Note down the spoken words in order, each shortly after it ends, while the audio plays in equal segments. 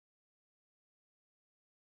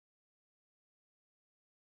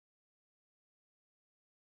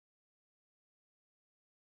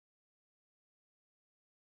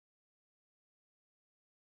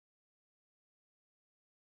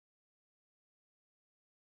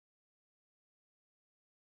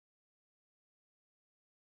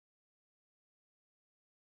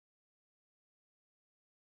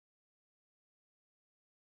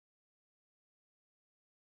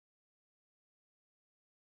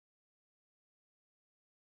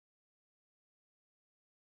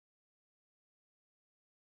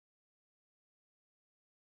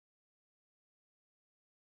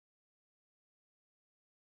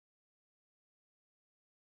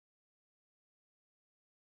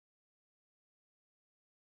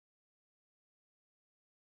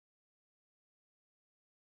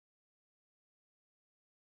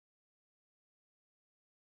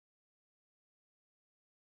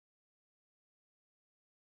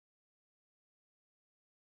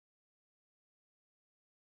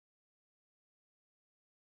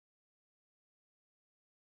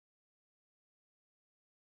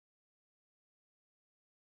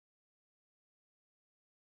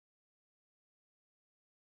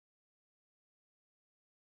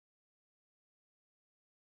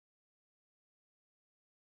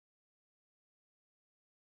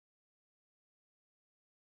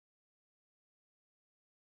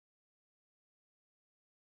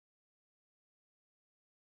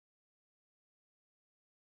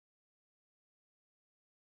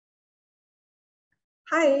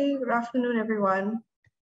Hi, good afternoon, everyone.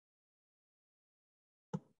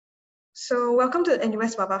 So welcome to the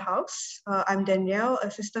NUS Baba House. I'm Danielle,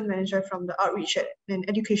 Assistant Manager from the Outreach and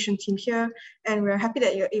Education team here, and we're happy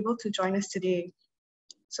that you're able to join us today.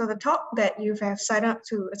 So the talk that you have signed up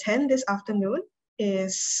to attend this afternoon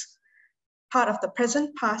is part of the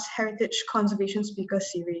Present Past Heritage Conservation Speaker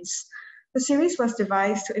Series. The series was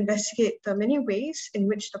devised to investigate the many ways in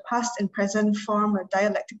which the past and present form a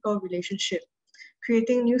dialectical relationship,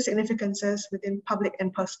 creating new significances within public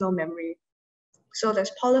and personal memory. So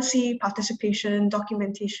there's policy, participation,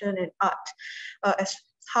 documentation, and art as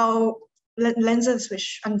how lenses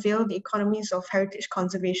which unveil the economies of heritage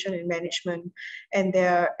conservation and management and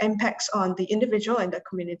their impacts on the individual and the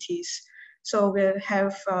communities. So we'll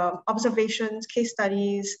have observations, case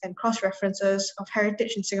studies, and cross-references of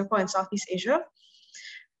heritage in Singapore and Southeast Asia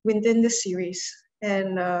within this series.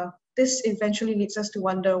 And this eventually leads us to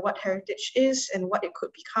wonder what heritage is and what it could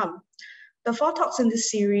become. The 4 talks in this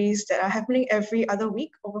series that are happening every other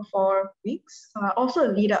week over 4 weeks also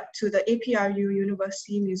lead up to the APRU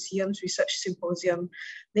University Museums Research Symposium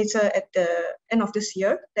later at the end of this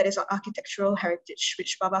year that is on architectural heritage,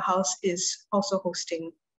 which Baba House is also hosting.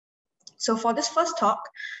 So for this first talk,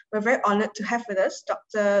 we're very honored to have with us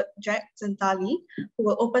Dr. Jack Zentali, who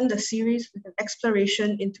will open the series with an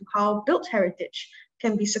exploration into how built heritage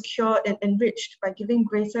can be secured and enriched by giving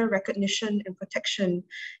greater recognition and protection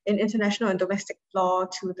in international and domestic law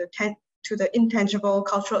to the intangible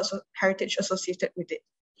cultural heritage associated with it.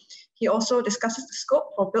 He also discusses the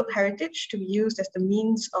scope for built heritage to be used as the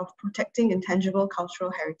means of protecting intangible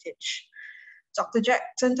cultural heritage. Dr. Jack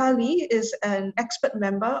Zentali is an expert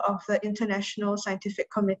member of the International Scientific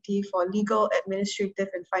Committee for Legal, Administrative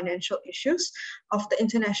and Financial Issues of the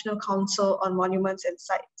International Council on Monuments and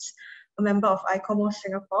Sites, a member of ICOMOS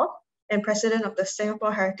Singapore, and president of the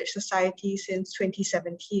Singapore Heritage Society since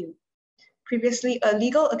 2017. Previously a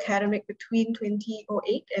legal academic between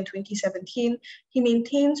 2008 and 2017, he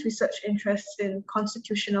maintains research interests in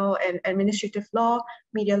constitutional and administrative law,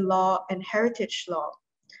 media law, and heritage law.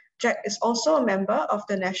 Jack is also a member of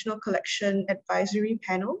the National Collection Advisory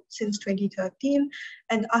Panel since 2013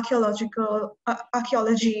 and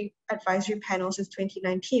Archaeology Advisory Panel since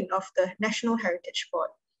 2019 of the National Heritage Board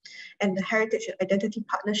and the Heritage and Identity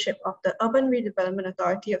Partnership of the Urban Redevelopment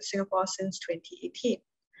Authority of Singapore since 2018.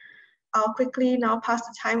 I'll quickly now pass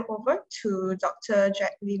the time over to Dr.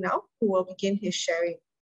 Jack Lee now, who will begin his sharing.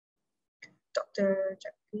 Dr.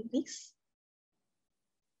 Jack Lee, please.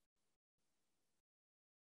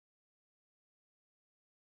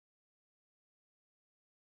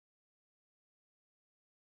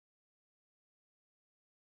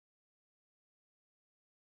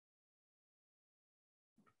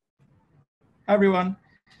 Hi everyone.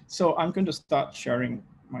 So I'm going to start sharing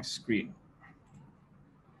my screen.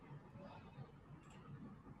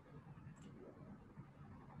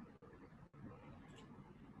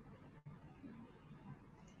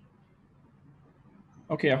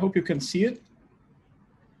 Okay, I hope you can see it.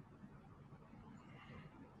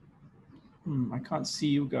 I can't see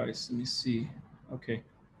you guys. Let me see. Okay.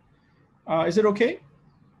 Is it okay?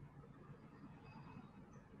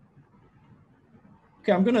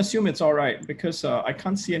 Okay, I'm going to assume it's all right because I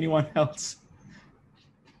can't see anyone else.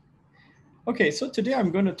 Okay, so today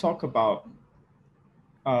I'm going to talk about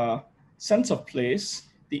sense of place,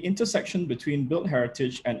 the intersection between built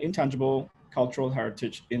heritage and intangible cultural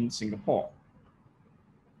heritage in Singapore.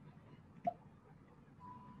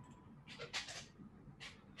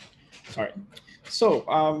 Sorry.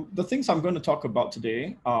 So the things I'm going to talk about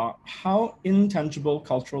today are how intangible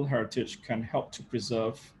cultural heritage can help to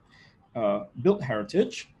preserve built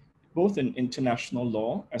heritage, both in international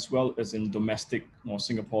law as well as in domestic or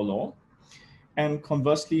Singapore law. And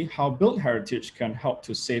conversely, how built heritage can help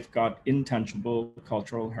to safeguard intangible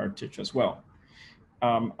cultural heritage as well.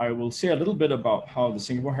 I will say a little bit about how the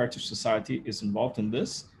Singapore Heritage Society is involved in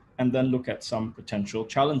this, and then look at some potential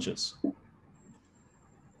challenges.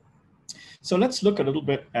 So let's look a little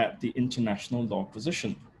bit at the international law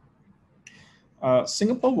position.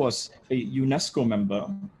 Singapore was a UNESCO member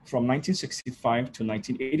from 1965 to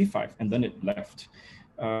 1985, and then it left.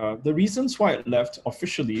 The reasons why it left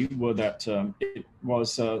officially were that it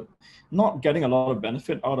was not getting a lot of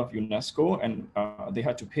benefit out of UNESCO, and they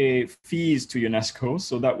had to pay fees to UNESCO.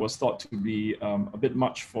 So that was thought to be a bit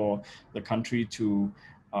much for the country to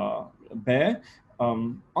bear.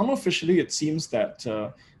 Unofficially, it seems that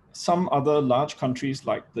some other large countries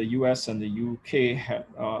like the US and the UK had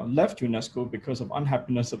left UNESCO because of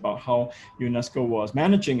unhappiness about how UNESCO was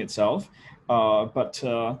managing itself. But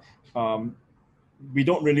we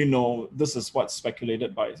don't really know. This is what's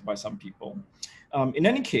speculated by some people. In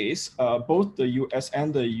any case, both the US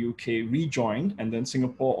and the UK rejoined, and then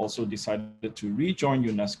Singapore also decided to rejoin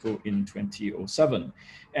UNESCO in 2007.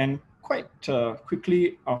 And quite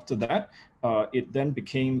quickly after that, it then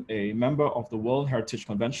became a member of the World Heritage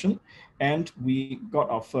Convention, and we got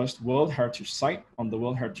our first World Heritage Site on the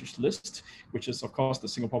World Heritage List, which is of course the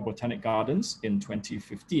Singapore Botanic Gardens in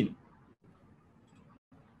 2015.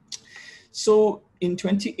 So in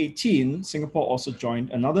 2018, Singapore also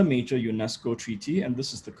joined another major UNESCO treaty, and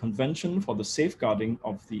this is the Convention for the Safeguarding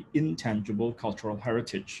of the Intangible Cultural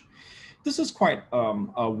Heritage. This is quite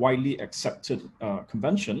a widely accepted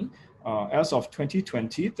convention. As of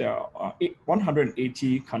 2020, there are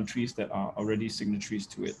 180 countries that are already signatories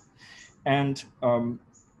to it. And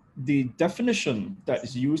the definition that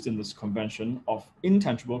is used in this convention of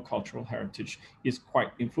intangible cultural heritage is quite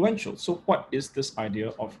influential. So what is this idea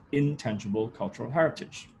of intangible cultural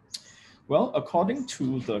heritage? Well, according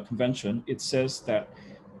to the convention, it says that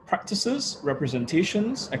practices,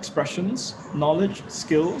 representations, expressions, knowledge,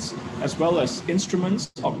 skills, as well as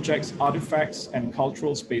instruments, objects, artifacts, and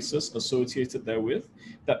cultural spaces associated therewith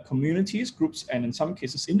that communities, groups, and in some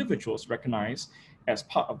cases individuals recognize as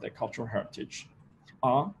part of their cultural heritage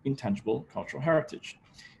are intangible cultural heritage.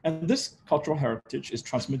 And this cultural heritage is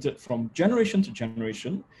transmitted from generation to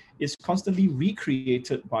generation, is constantly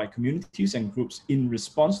recreated by communities and groups in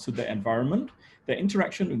response to their environment, their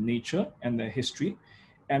interaction with nature and their history,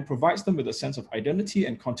 and provides them with a sense of identity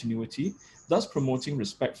and continuity, thus promoting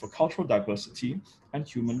respect for cultural diversity and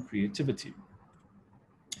human creativity.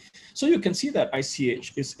 So you can see that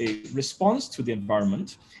ICH is a response to the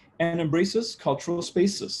environment and embraces cultural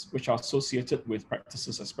spaces which are associated with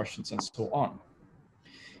practices, expressions, and so on.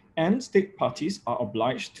 And state parties are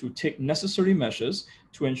obliged to take necessary measures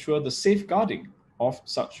to ensure the safeguarding of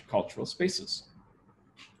such cultural spaces.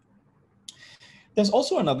 There's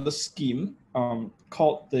also another scheme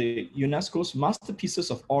called the UNESCO's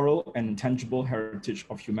Masterpieces of Oral and Intangible Heritage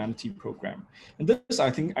of Humanity program. And this,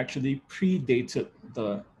 I think, actually predated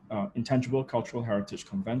the Intangible Cultural Heritage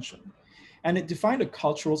Convention. And it defined a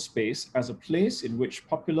cultural space as a place in which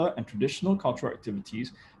popular and traditional cultural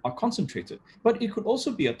activities are concentrated. But it could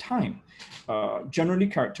also be a time, generally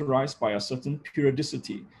characterized by a certain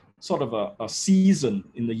periodicity, sort of a season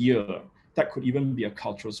in the year that could even be a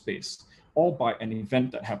cultural space, or by an event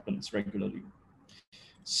that happens regularly.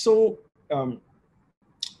 So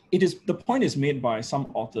the point is made by some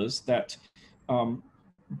authors that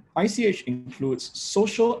ICH includes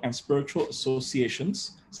social and spiritual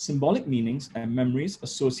associations, symbolic meanings, and memories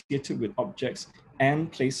associated with objects and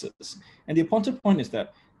places. And the important point is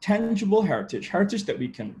that tangible heritage, heritage that we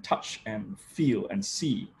can touch and feel and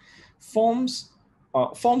see, forms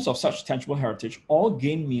of such tangible heritage all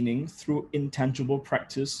gain meaning through intangible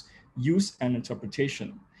practice, use, and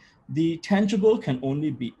interpretation. The tangible can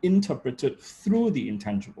only be interpreted through the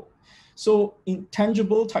intangible. So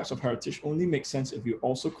intangible types of heritage only make sense if you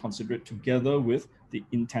also consider it together with the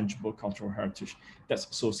intangible cultural heritage that's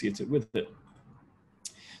associated with it.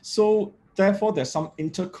 So therefore, there's some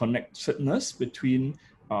interconnectedness between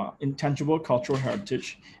intangible cultural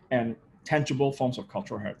heritage and tangible forms of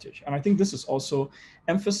cultural heritage. And I think this is also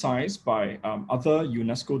emphasized by other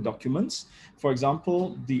UNESCO documents. For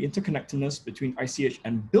example, the interconnectedness between ICH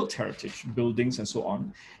and built heritage, buildings and so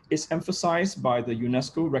on, is emphasized by the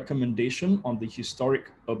UNESCO recommendation on the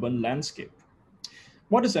historic urban landscape.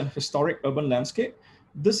 What is an historic urban landscape?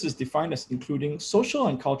 This is defined as including social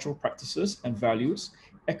and cultural practices and values,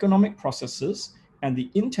 economic processes, and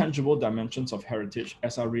the intangible dimensions of heritage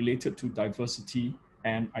as are related to diversity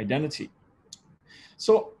and identity.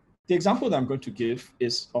 So the example that I'm going to give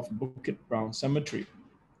is of Bukit Brown Cemetery.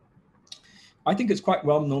 I think it's quite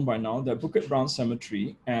well known by now that Bukit Brown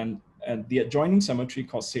Cemetery and the adjoining cemetery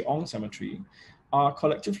called Seong Cemetery are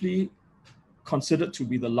collectively considered to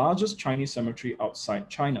be the largest Chinese cemetery outside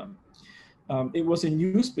China. It was in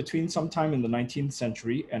use between sometime in the 19th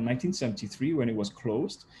century and 1973 when it was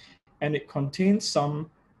closed, and it contains some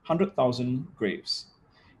 100,000 graves.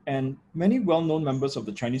 And many well-known members of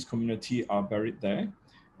the Chinese community are buried there.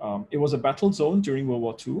 It was a battle zone during World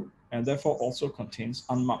War II, and therefore also contains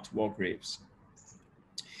unmarked war graves.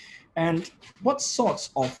 And what sorts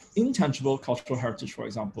of intangible cultural heritage, for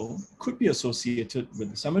example, could be associated with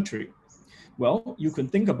the cemetery? Well, you can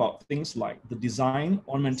think about things like the design,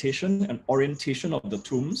 ornamentation, and orientation of the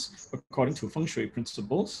tombs according to feng shui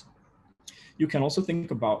principles. You can also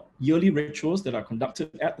think about yearly rituals that are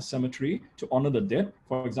conducted at the cemetery to honor the dead,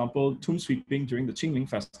 for example, tomb sweeping during the Qingming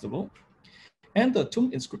festival. And the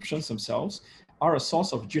tomb inscriptions themselves are a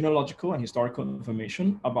source of genealogical and historical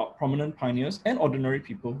information about prominent pioneers and ordinary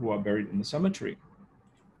people who are buried in the cemetery.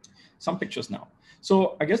 Some pictures now.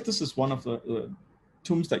 So I guess this is one of the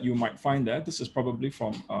tombs that you might find there. This is probably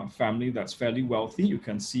from a family that's fairly wealthy. You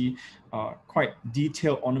can see quite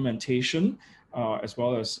detailed ornamentation, as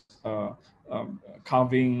well as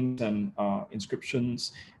carvings and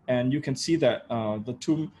inscriptions. And you can see that the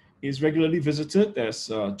tomb is regularly visited.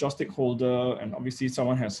 There's a joss stick holder, and obviously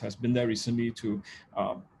someone has been there recently to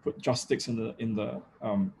put joss sticks in the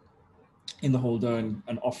holder and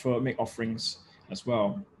make offerings as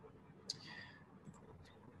well.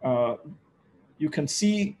 You can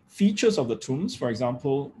see features of the tombs. For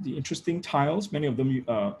example, the interesting tiles, many of them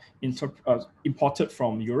imported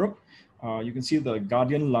from Europe. You can see the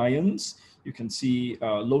guardian lions. You can see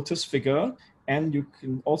lotus figure, and you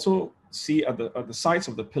can also see at the sides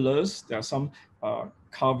of the pillars, there are some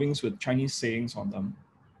carvings with Chinese sayings on them.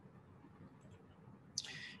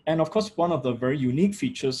 And of course, one of the very unique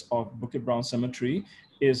features of Bukit Brown Cemetery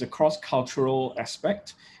is a cross-cultural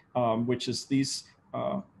aspect, which is these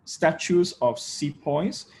statues of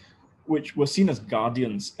sepoys, which were seen as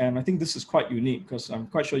guardians. And I think this is quite unique because I'm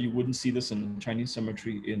quite sure you wouldn't see this in a Chinese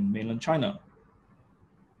cemetery in mainland China.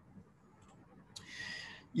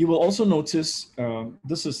 You will also notice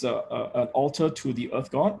this is an altar to the earth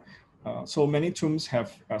god. So many tombs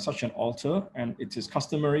have such an altar, and it is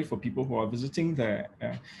customary for people who are visiting their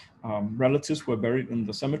relatives who are buried in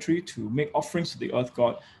the cemetery to make offerings to the earth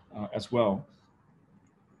god as well.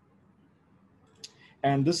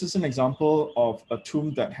 And this is an example of a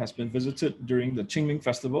tomb that has been visited during the Qingming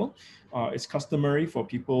festival. It's customary for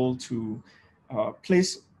people to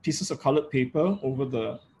place pieces of colored paper over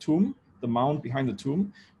the tomb, the mound behind the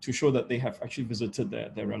tomb, to show that they have actually visited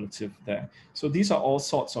their relative there. So these are all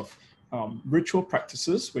sorts of ritual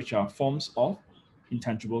practices, which are forms of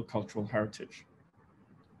intangible cultural heritage.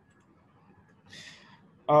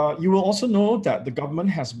 You will also know that the government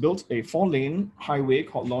has built a 4-lane highway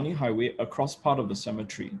called Lornie Highway across part of the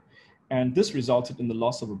cemetery. And this resulted in the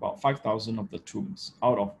loss of about 5,000 of the tombs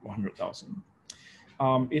out of 100,000.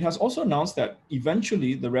 It has also announced that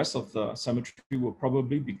eventually the rest of the cemetery will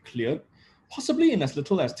probably be cleared, possibly in as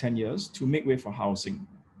little as 10 years, to make way for housing.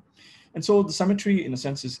 And so the cemetery, in a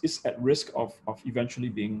sense, is at risk of eventually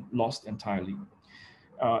being lost entirely.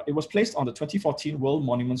 It was placed on the 2014 World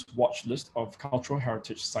Monuments Watch list of cultural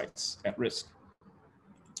heritage sites at risk.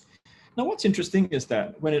 Now, what's interesting is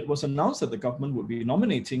that when it was announced that the government would be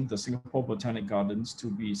nominating the Singapore Botanic Gardens to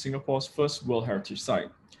be Singapore's first World Heritage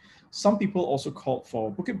Site, some people also called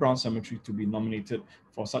for Bukit Brown Cemetery to be nominated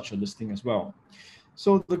for such a listing as well.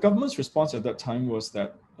 So the government's response at that time was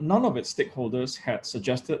that none of its stakeholders had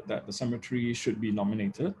suggested that the cemetery should be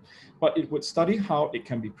nominated, but it would study how it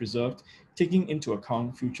can be preserved, taking into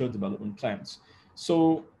account future development plans.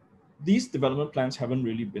 So these development plans haven't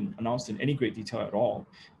really been announced in any great detail at all.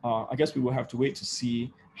 I guess we will have to wait to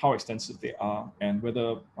see how extensive they are and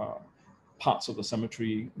whether parts of the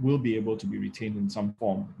cemetery will be able to be retained in some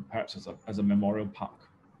form, perhaps as a memorial park.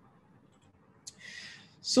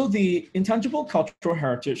 So the intangible cultural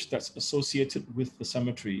heritage that's associated with the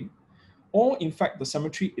cemetery, or in fact the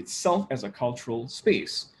cemetery itself as a cultural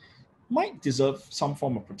space, might deserve some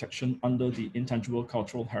form of protection under the Intangible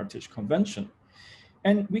Cultural Heritage Convention.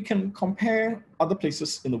 And we can compare other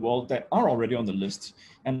places in the world that are already on the list.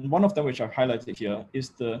 And one of them, which I've highlighted here, is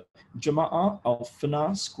the Jama'a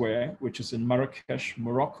Al-Fana Square, which is in Marrakesh,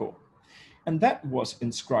 Morocco. And that was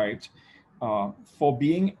inscribed for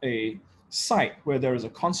being a site where there is a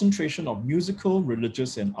concentration of musical,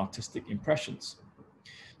 religious, and artistic impressions.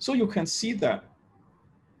 So you can see that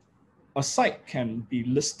a site can be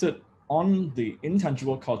listed on the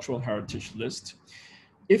Intangible Cultural Heritage list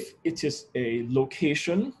if it is a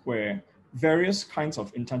location where various kinds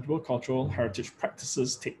of intangible cultural heritage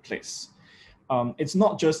practices take place. It's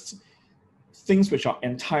not just things which are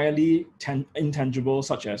entirely intangible,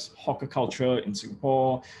 such as hawker culture in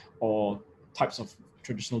Singapore or types of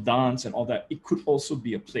traditional dance and all that. It could also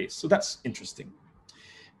be a place. So that's interesting.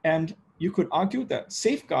 And you could argue that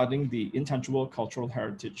safeguarding the intangible cultural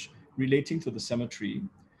heritage relating to the cemetery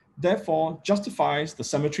therefore justifies the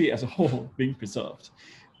cemetery as a whole being preserved.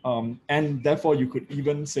 And therefore you could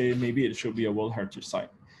even say maybe it should be a World Heritage Site.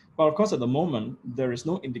 But of course, at the moment, there is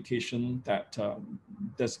no indication that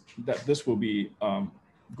this will be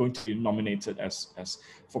going to be nominated as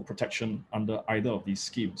for protection under either of these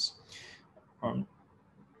schemes.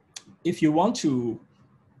 If you want to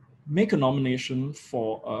make a nomination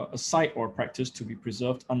for a site or a practice to be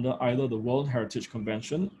preserved under either the World Heritage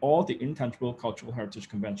Convention or the Intangible Cultural Heritage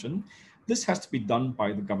Convention, this has to be done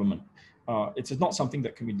by the government. It is not something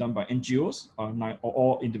that can be done by NGOs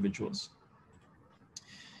or individuals.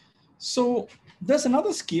 So there's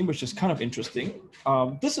another scheme which is kind of interesting.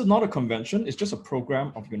 This is not a convention, it's just a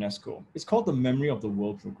program of UNESCO. It's called the Memory of the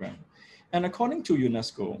World Program. And according to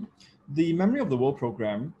UNESCO, the Memory of the World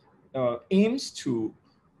Program aims to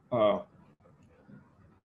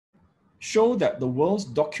show that the world's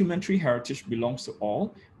documentary heritage belongs to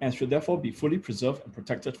all and should therefore be fully preserved and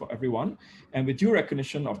protected for everyone, and with due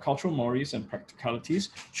recognition of cultural mores and practicalities,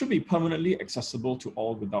 should be permanently accessible to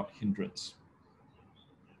all without hindrance.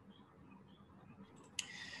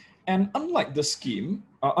 And unlike this scheme,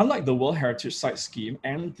 unlike the World Heritage Site Scheme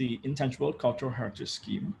and the Intangible Cultural Heritage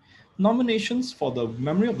Scheme, nominations for the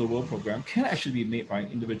Memory of the World Program can actually be made by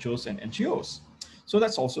individuals and NGOs. So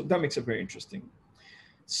that makes it very interesting.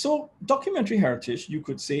 So documentary heritage, you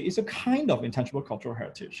could say, is a kind of intangible cultural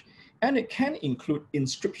heritage, and it can include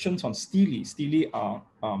inscriptions on stelae. Stelae are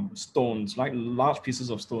stones, like large pieces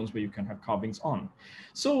of stones where you can have carvings on.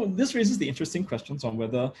 So this raises the interesting questions on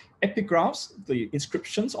whether epigraphs, the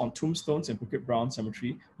inscriptions on tombstones in Bukit Brown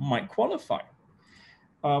Cemetery, might qualify.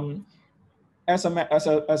 As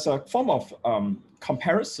a form of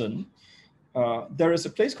comparison, there is a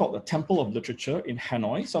place called the Temple of Literature in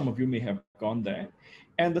Hanoi. Some of you may have gone there.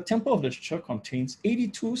 And the Temple of Literature contains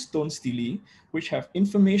 82 stone stelae, which have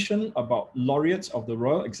information about laureates of the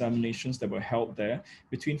royal examinations that were held there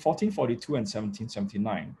between 1442 and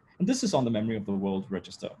 1779. And this is on the Memory of the World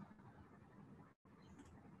Register.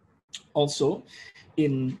 Also,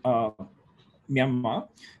 in Myanmar,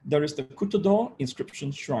 there is the Kutodor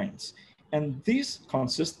inscription shrines. And these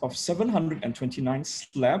consist of 729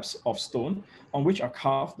 slabs of stone on which are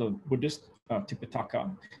carved the Buddhist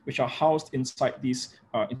Tipitaka, which are housed inside these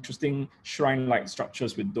interesting shrine-like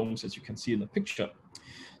structures with domes, as you can see in the picture.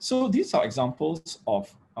 So these are examples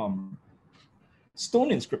of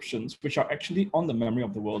stone inscriptions, which are actually on the Memory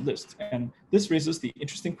of the World list. And this raises the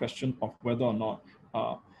interesting question of whether or not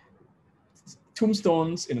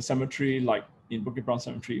tombstones in a cemetery like in Bukit Brown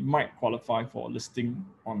Cemetery might qualify for listing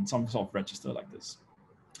on some sort of register like this.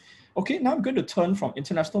 Okay, now I'm going to turn from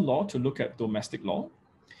international law to look at domestic law.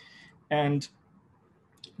 And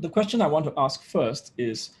the question I want to ask first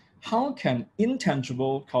is, how can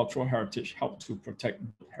intangible cultural heritage help to protect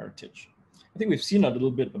heritage? I think we've seen a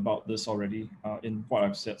little bit about this already in what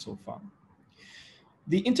I've said so far.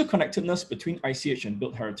 The interconnectedness between ICH and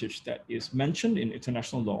built heritage that is mentioned in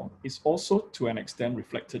international law is also to an extent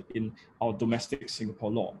reflected in our domestic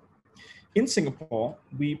Singapore law. In Singapore,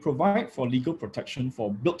 we provide for legal protection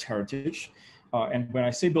for built heritage. And when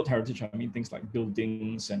I say built heritage, I mean things like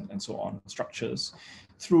buildings and so on, structures,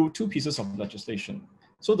 through two pieces of legislation.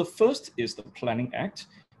 So the first is the Planning Act.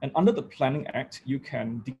 And under the Planning Act, you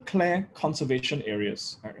can declare conservation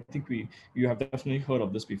areas. I think you have definitely heard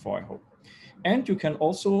of this before, I hope. And you can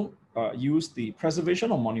also use the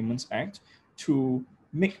Preservation of Monuments Act to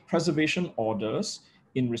make preservation orders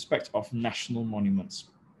in respect of national monuments.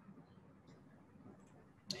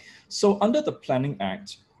 So under the Planning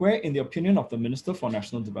Act, where in the opinion of the Minister for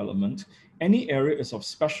National Development, any area is of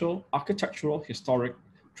special architectural, historic,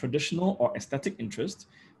 traditional, or aesthetic interest,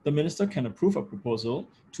 the minister can approve a proposal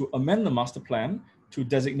to amend the master plan to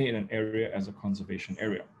designate an area as a conservation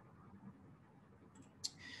area.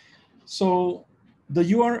 So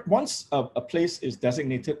once a place is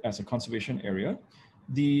designated as a conservation area,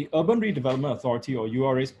 the Urban Redevelopment Authority, or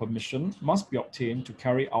URA's permission, must be obtained to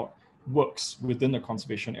carry out works within the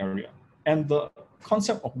conservation area. And the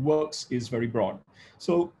concept of works is very broad.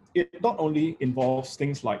 So it not only involves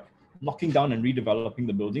things like knocking down and redeveloping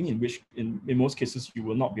the building, in which in most cases you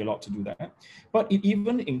will not be allowed to do that, but it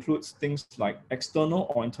even includes things like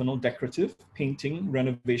external or internal decorative, painting,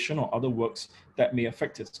 renovation, or other works that may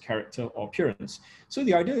affect its character or appearance. So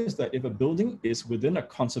the idea is that if a building is within a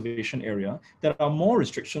conservation area, there are more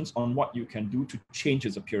restrictions on what you can do to change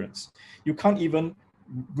its appearance. You can't even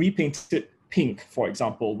repaint it pink, for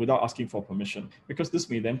example, without asking for permission, because this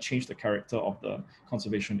may then change the character of the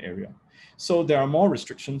conservation area. So there are more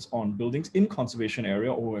restrictions on buildings in conservation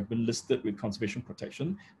area or have been listed with conservation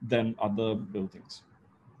protection than other buildings.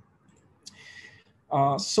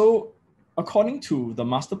 So according to the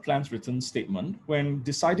master plan's written statement, when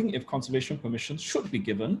deciding if conservation permission should be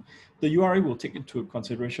given, the URA will take into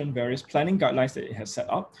consideration various planning guidelines that it has set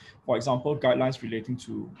up. For example, guidelines relating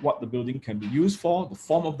to what the building can be used for, the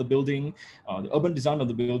form of the building, the urban design of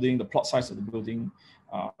the building, the plot size of the building,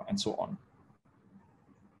 and so on.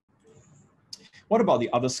 What about the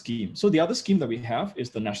other scheme? So the other scheme that we have is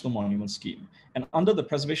the National Monument Scheme. And under the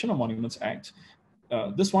Preservation of Monuments Act,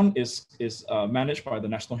 this one is managed by the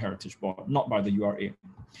National Heritage Board, not by the URA.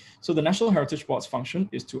 So the National Heritage Board's function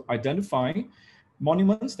is to identify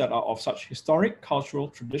monuments that are of such historic, cultural,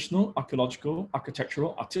 traditional, archaeological,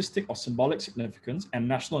 architectural, artistic, or symbolic significance and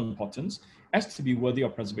national importance as to be worthy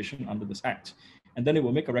of preservation under this Act. And then it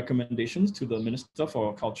will make a recommendation to the Minister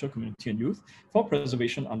for Culture, Community and Youth for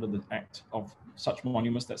preservation under the Act of such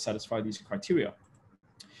monuments that satisfy these criteria.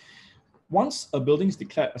 Once a building is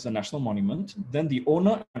declared as a national monument, then the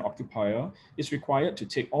owner and occupier is required to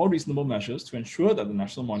take all reasonable measures to ensure that the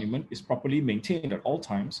national monument is properly maintained at all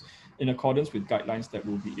times in accordance with guidelines that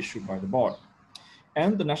will be issued by the board.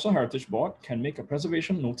 And the National Heritage Board can make a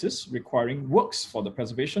preservation notice requiring works for the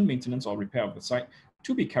preservation, maintenance, or repair of the site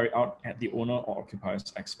to be carried out at the owner or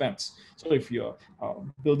occupier's expense. So if your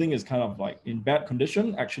building is kind of like in bad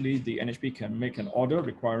condition, actually the NHB can make an order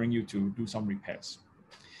requiring you to do some repairs.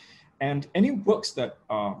 And any works that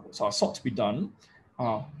are sought to be done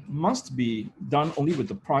must be done only with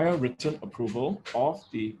the prior written approval of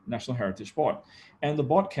the National Heritage Board. And the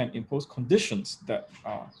board can impose conditions that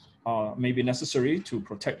may be necessary to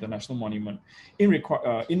protect the national monument, in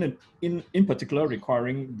particular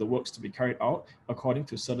requiring the works to be carried out according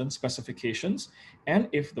to certain specifications. And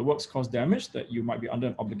if the works cause damage, that you might be under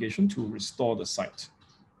an obligation to restore the site.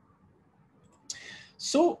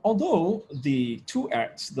 So although the two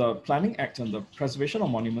acts, the Planning Act and the Preservation of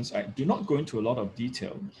Monuments Act, do not go into a lot of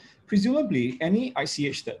detail, presumably any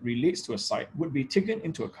ICH that relates to a site would be taken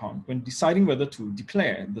into account when deciding whether to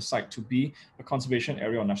declare the site to be a conservation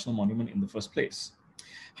area or national monument in the first place.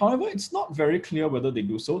 However, it's not very clear whether they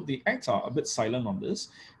do so. The acts are a bit silent on this,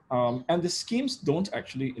 and the schemes don't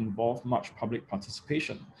actually involve much public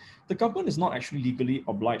participation. The government is not actually legally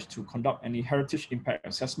obliged to conduct any heritage impact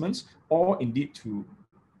assessments or indeed to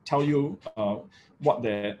tell you what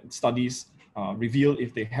their studies reveal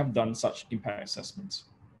if they have done such impact assessments.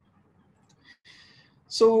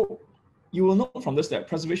 So you will note from this that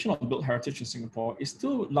preservation of built heritage in Singapore is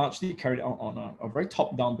still largely carried out on a very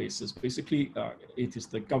top-down basis. Basically, it is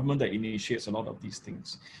the government that initiates a lot of these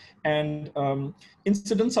things. And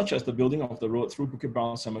incidents such as the building of the road through Bukit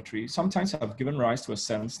Brown Cemetery sometimes have given rise to a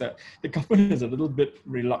sense that the government is a little bit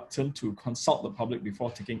reluctant to consult the public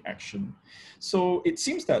before taking action. So it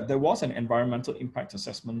seems that there was an environmental impact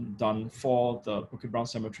assessment done for the Bukit Brown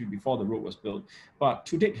Cemetery before the road was built, but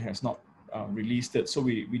to date it has not released it, so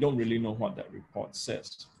we don't really know what that report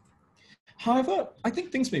says. However, I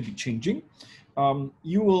think things may be changing.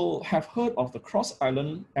 You will have heard of the Cross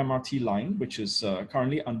Island MRT line, which is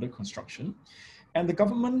currently under construction. And the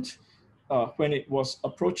government, when it was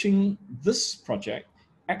approaching this project,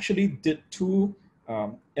 actually did two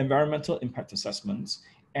environmental impact assessments,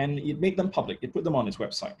 and it made them public. It put them on its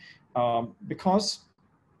website because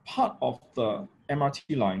part of the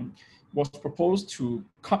MRT line was proposed to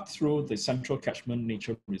cut through the Central Catchment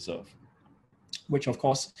Nature Reserve, which of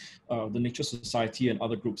course the Nature Society and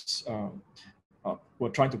other groups were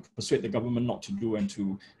trying to persuade the government not to do and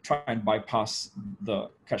to try and bypass the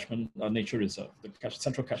Catchment Nature Reserve, the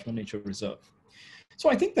Central Catchment Nature Reserve. So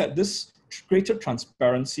I think that this greater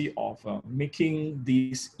transparency of making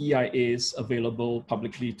these EIAs available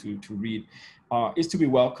publicly to read is to be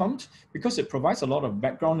welcomed, because it provides a lot of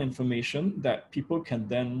background information that people can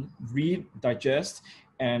then read, digest,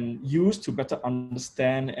 and use to better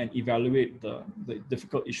understand and evaluate the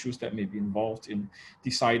difficult issues that may be involved in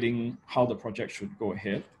deciding how the project should go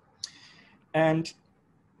ahead. And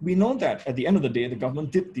we know that at the end of the day, the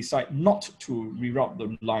government did decide not to reroute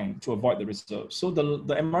the line to avoid the reserve. So the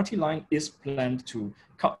MRT line is planned to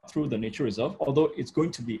cut through the nature reserve, although it's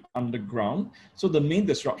going to be underground. So the main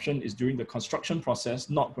disruption is during the construction process,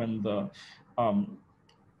 not when the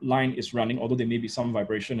line is running, although there may be some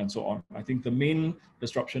vibration and so on. I think the main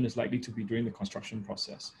disruption is likely to be during the construction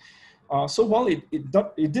process. So while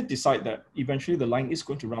it did decide that eventually the line is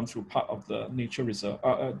going to run through part of the nature reserve,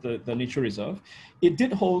 the nature reserve, it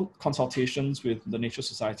did hold consultations with the Nature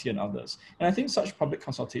Society and others. And I think such public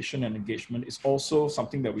consultation and engagement is also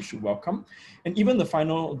something that we should welcome. And even the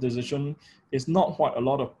final decision is not what a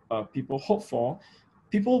lot of people hope for.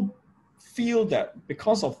 People feel that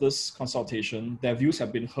because of this consultation, their views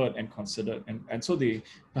have been heard and considered, and so they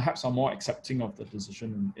perhaps are more accepting of the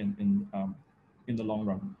decision in the long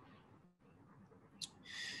run.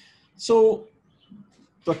 So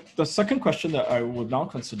the second question that I would now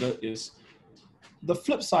consider is, the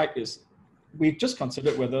flip side is, we've just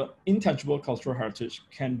considered whether intangible cultural heritage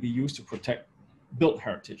can be used to protect built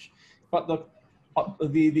heritage. But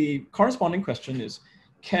the corresponding question is,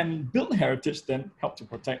 can built heritage then help to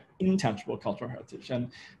protect intangible cultural heritage? And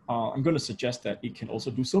I'm going to suggest that it can also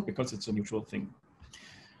do so, because it's a mutual thing.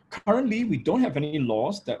 Currently, we don't have any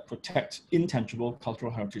laws that protect intangible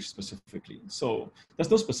cultural heritage specifically. So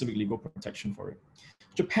there's no specific legal protection for it.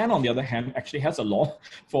 Japan, on the other hand, actually has a law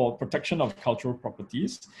for protection of cultural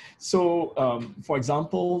properties. So, for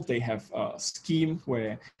example, they have a scheme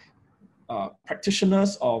where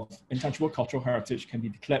practitioners of intangible cultural heritage can be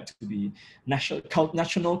declared to be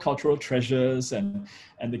national cultural treasures, and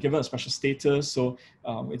they're given a special status. So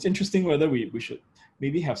it's interesting whether we should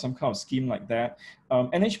maybe have some kind of scheme like that.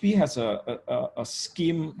 NHB has a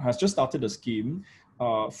scheme, has just started a scheme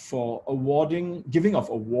for giving of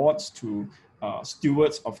awards to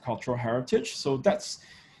stewards of cultural heritage. So that's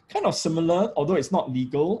kind of similar, although it's not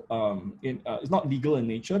legal. It's not legal in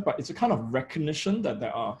nature, but it's a kind of recognition that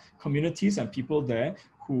there are communities and people there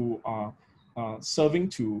who are serving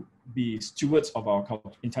to be stewards of our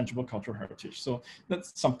intangible cultural heritage. So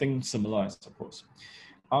that's something similar, I suppose.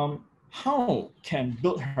 How can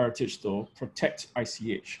built heritage, though, protect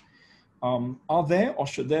ICH? Are there or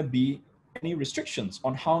should there be any restrictions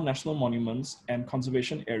on how national monuments and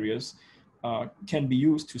conservation areas can be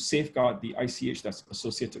used to safeguard the ICH that's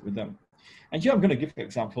associated with them? And here I'm going to give an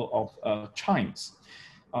example of chimes.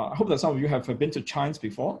 I hope that some of you have been to chimes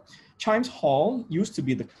before. Chimes Hall used to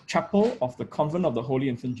be the chapel of the Convent of the Holy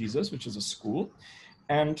Infant Jesus, which is a school.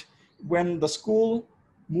 And when the school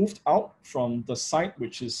moved out from the site,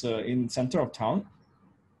 which is in the center of town,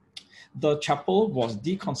 the chapel was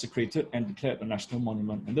deconsecrated and declared a national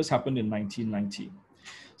monument. And this happened in 1990.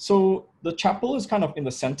 So the chapel is kind of in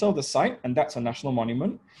the center of the site, and that's a national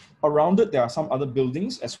monument. Around it, there are some other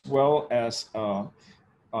buildings as well as a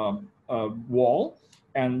wall.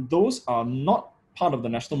 And those are not part of the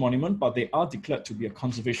national monument, but they are declared to be a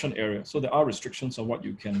conservation area. So there are restrictions on what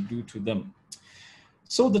you can do to them.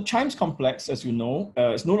 So the Chimes complex, as you know,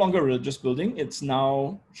 is no longer a religious building. It's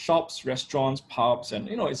now shops, restaurants, pubs, and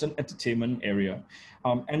it's an entertainment area.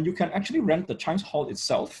 And you can actually rent the Chimes Hall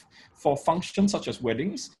itself for functions such as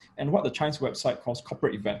weddings and what the Chimes website calls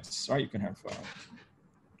corporate events, right? You can have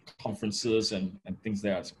conferences and things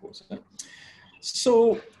there, I suppose.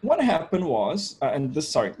 So what happened was, and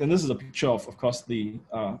this is a picture of course, the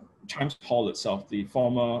Chimes Hall itself, the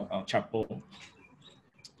former chapel.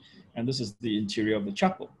 And this is the interior of the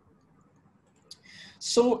chapel.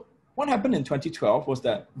 So what happened in 2012 was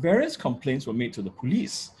that various complaints were made to the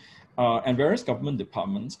police and various government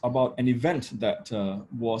departments about an event that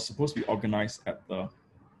was supposed to be organized at the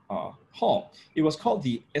hall. It was called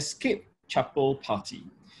the Escape Chapel Party.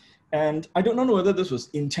 And I don't know whether this was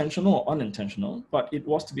intentional or unintentional, but it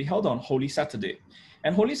was to be held on Holy Saturday.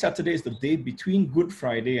 And Holy Saturday is the day between Good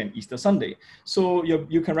Friday and Easter Sunday. So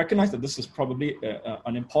you can recognize that this is probably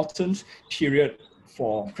an important period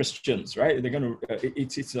for Christians, right? They're going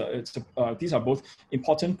to, these are both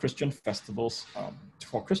important Christian festivals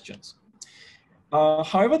for Christians.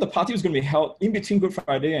 However, the party was going to be held in between Good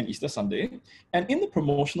Friday and Easter Sunday. And in the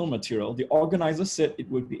promotional material, the organizers said it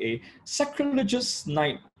would be a sacrilegious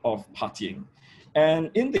night of partying.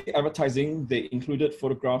 And in the advertising, they included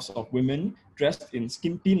photographs of women dressed in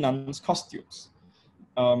skimpy nuns' costumes.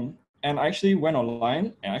 And I actually went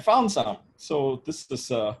online and I found some. So this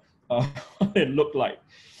is what it looked like.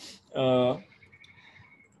 Now,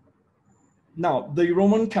 the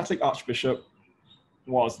Roman Catholic Archbishop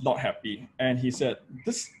was not happy. And he said,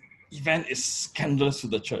 this event is scandalous to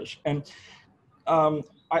the church. And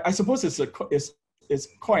I suppose it's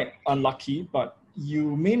quite unlucky, but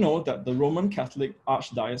you may know that the Roman Catholic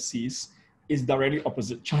Archdiocese is directly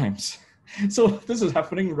opposite Chimes. So this is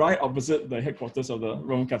happening right opposite the headquarters of the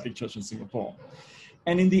Roman Catholic Church in Singapore.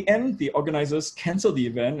 And in the end, the organizers canceled the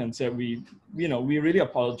event and said, we really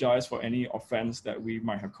apologize for any offense that we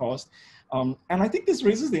might have caused. And I think this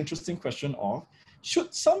raises the interesting question of,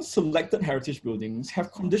 should some selected heritage buildings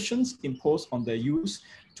have conditions imposed on their use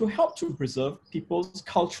to help to preserve people's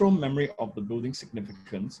cultural memory of the building's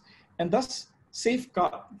significance, and thus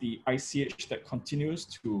safeguard the ICH that continues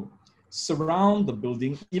to surround the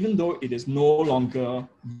building, even though it is no longer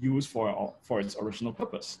used for its original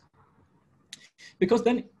purpose? Because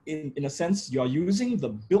then, in a sense, you're using the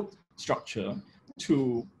built structure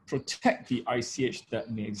to protect the ICH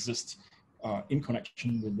that may exist in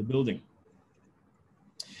connection with the building.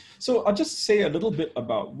 So I'll just say a little bit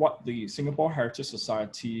about what the Singapore Heritage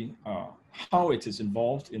Society, how it is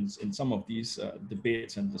involved in some of these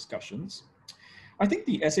debates and discussions. I think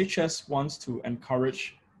the SHS wants to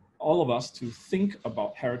encourage all of us to think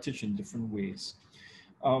about heritage in different ways.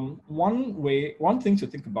 One thing to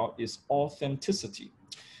think about is authenticity.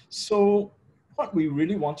 So what we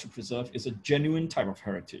really want to preserve is a genuine type of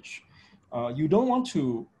heritage. You don't want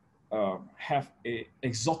to have a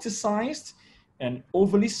exoticized an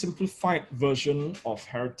overly simplified version of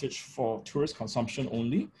heritage for tourist consumption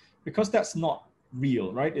only, because that's not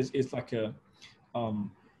real, right? It's like a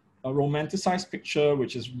romanticized picture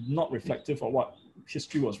which is not reflective of what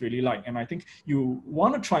history was really like. And I think you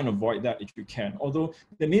want to try and avoid that if you can, although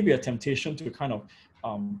there may be a temptation to kind of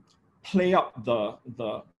play up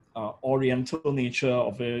the oriental nature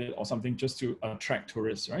of it or something just to attract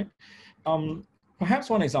tourists, right? Perhaps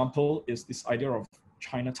one example is this idea of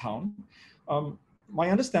Chinatown. My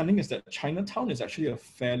understanding is that Chinatown is actually a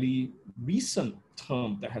fairly recent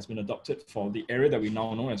term that has been adopted for the area that we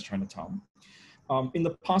now know as Chinatown. In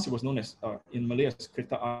the past, it was known as, in Malay as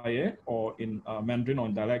Krita Ayer, or in Mandarin or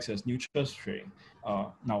in dialects as New Church Shui,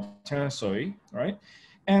 now Sui, right?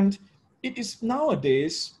 And it is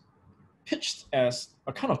nowadays pitched as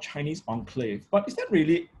a kind of Chinese enclave, but is that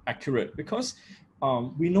really accurate? Because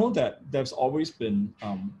we know that there's always been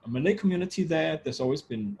a Malay community there, there's always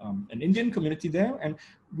been an Indian community there, and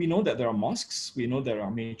we know that there are mosques, we know there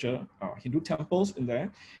are major Hindu temples in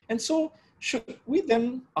there. And so should we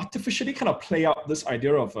then artificially kind of play out this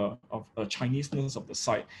idea of a Chineseness of the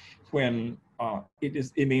site when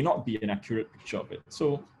it may not be an accurate picture of it?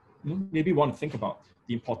 So maybe we want to think about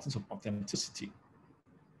the importance of authenticity.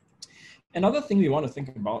 Another thing we want to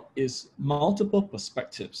think about is multiple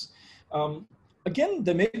perspectives. Again,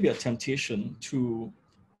 there may be a temptation to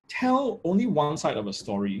tell only one side of a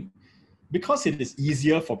story because it is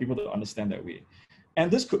easier for people to understand that way. And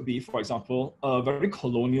this could be, for example, a very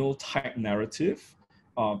colonial type narrative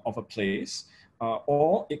of a place,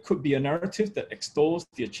 or it could be a narrative that extols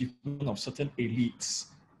the achievement of certain elites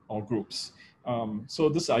or groups. So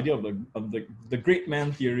this idea of the great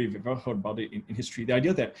man theory, if you've ever heard about it in history, the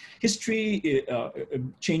idea that history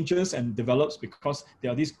changes and develops because there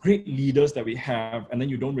are these great leaders that we have, and then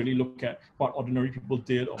you don't really look at what ordinary people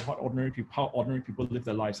did or how ordinary people live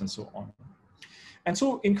their lives and so on. And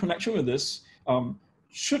so in connection with this,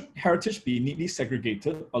 should heritage be neatly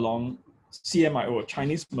segregated along CMIO,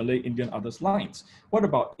 Chinese, Malay, Indian, others lines? What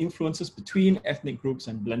about influences between ethnic groups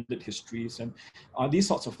and blended histories? And these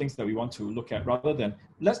sorts of things that we want to look at, rather than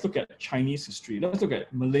let's look at Chinese history, let's look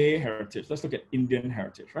at Malay heritage, let's look at Indian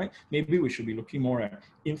heritage, right? Maybe we should be looking more at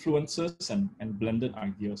influences and blended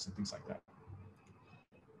ideas and things like that.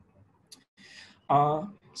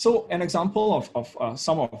 So an example of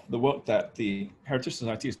some of the work that the Heritage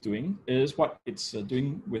Society is doing is what it's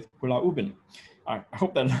doing with Pulau Ubin. I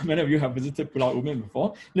hope that many of you have visited Pulau Ubin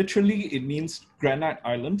before. Literally, it means Granite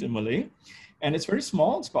Island in Malay. And it's very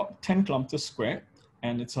small, it's about 10 kilometers square.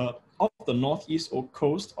 And it's off the northeast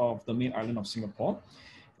coast of the main island of Singapore.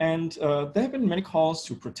 And there have been many calls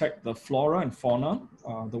to protect the flora and fauna,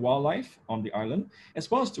 the wildlife on the island, as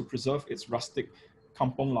well as to preserve its rustic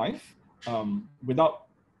kampong life without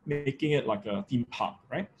making it like a theme park,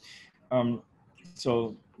 right?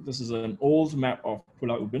 So this is an old map of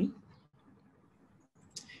Pulau Ubin.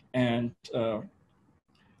 And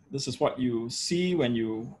this is what you see when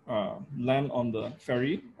you land on the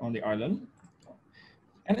ferry on the island.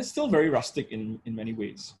 And it's still very rustic in many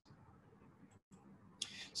ways.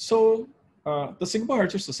 So the Singapore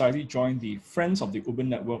Heritage Society joined the Friends of the Ubin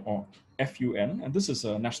Network, or FUN, and this is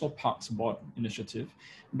a National Parks Board initiative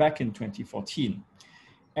back in 2014.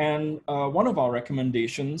 And one of our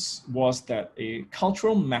recommendations was that a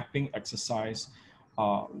cultural mapping exercise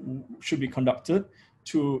should be conducted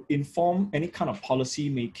to inform any kind of policy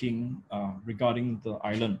making regarding the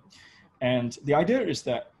island. And the idea is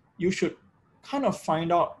that you should kind of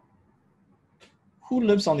find out who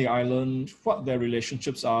lives on the island, what their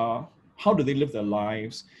relationships are, how do they live their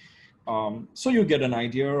lives. So you get an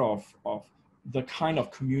idea of the kind of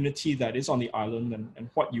community that is on the island and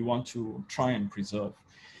what you want to try and preserve.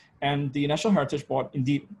 And the National Heritage Board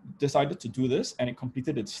indeed decided to do this, and it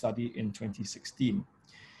completed its study in 2016.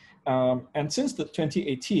 And since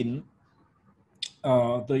 2018,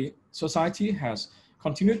 the society has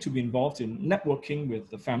continued to be involved in networking with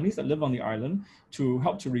the families that live on the island to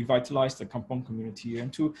help to revitalize the kampong community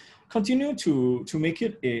and to continue to make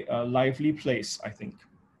it a lively place, I think.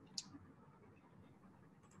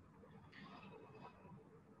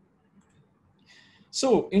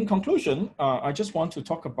 So in conclusion, I just want to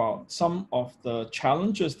talk about some of the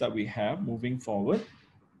challenges that we have moving forward.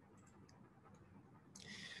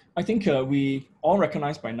 I think we all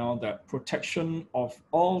recognize by now that protection of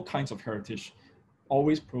all kinds of heritage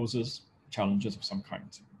always poses challenges of some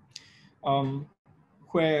kind.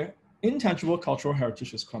 Where intangible cultural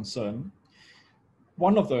heritage is concerned,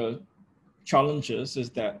 one of the challenges is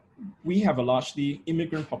that we have a largely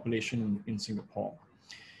immigrant population in Singapore.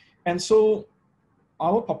 And so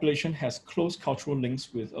our population has close cultural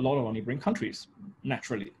links with a lot of our neighboring countries,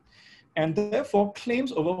 naturally. And therefore,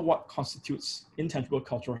 claims over what constitutes intangible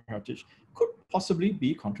cultural heritage could possibly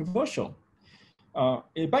be controversial.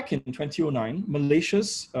 Back in 2009,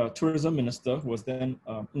 Malaysia's tourism minister, who was then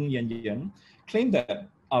Ng Yen Yen, claimed that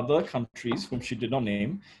other countries, whom she did not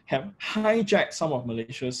name, have hijacked some of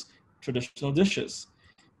Malaysia's traditional dishes,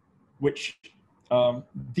 which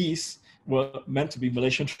these were meant to be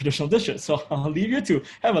Malaysian traditional dishes. So I'll leave you to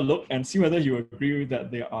have a look and see whether you agree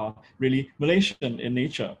that they are really Malaysian in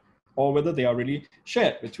nature, or whether they are really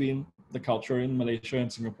shared between the culture in Malaysia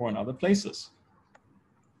and Singapore and other places.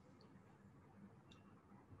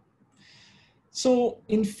 So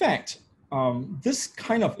in fact, this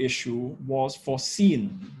kind of issue was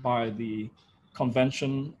foreseen by the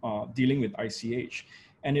convention dealing with ICH,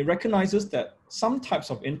 and it recognizes that some types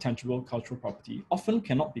of intangible cultural property often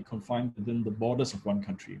cannot be confined within the borders of one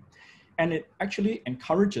country. And it actually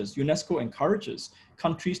encourages, UNESCO encourages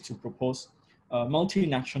countries to propose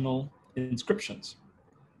multinational inscriptions.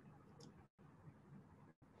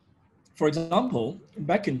 For example,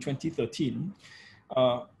 back in 2013,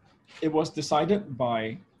 it was decided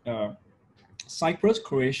by Cyprus,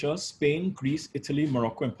 Croatia, Spain, Greece, Italy,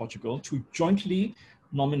 Morocco, and Portugal to jointly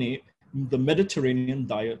nominate the Mediterranean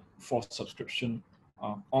diet for subscription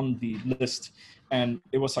on the list, and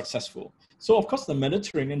it was successful. So of course, the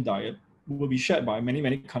Mediterranean diet will be shared by many,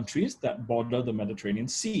 many countries that border the Mediterranean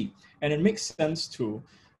Sea. And it makes sense to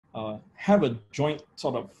have a joint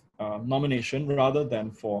sort of nomination rather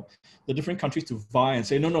than for the different countries to vie and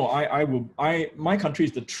say, no, my country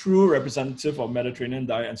is the true representative of Mediterranean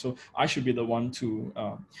diet, and so I should be the one to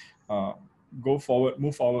move forward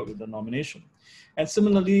with the nomination. And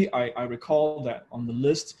similarly, I recall that on the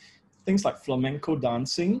list, things like flamenco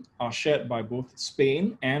dancing are shared by both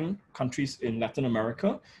Spain and countries in Latin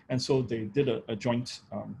America, and so they did a joint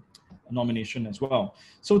nomination as well.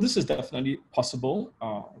 So this is definitely possible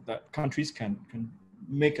that countries can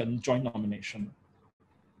make a joint nomination.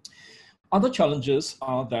 Other challenges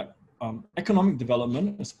are that economic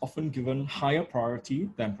development is often given higher priority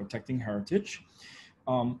than protecting heritage,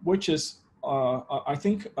 which is, I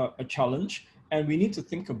think, a challenge. And we need to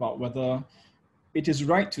think about whether it is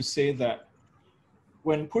right to say that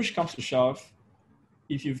when push comes to shove,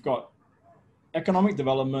 if you've got economic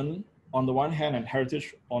development on the one hand and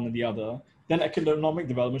heritage on the other, then economic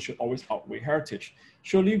development should always outweigh heritage.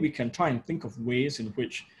 Surely we can try and think of ways in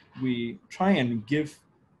which we try and give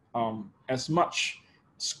as much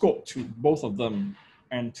scope to both of them,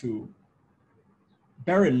 and to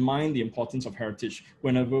bear in mind the importance of heritage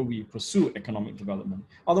whenever we pursue economic development.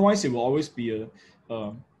 Otherwise, it will always be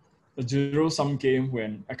a zero-sum game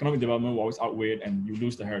when economic development will always outweigh it and you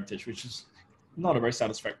lose the heritage, which is not a very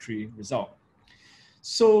satisfactory result.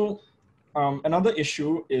 So another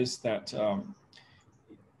issue is that,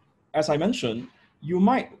 as I mentioned, you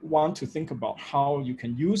might want to think about how you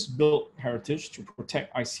can use built heritage to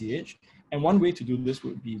protect ICH. And one way to do this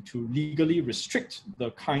would be to legally restrict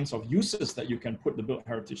the kinds of uses that you can put the built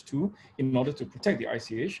heritage to in order to protect the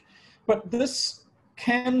ICH. But this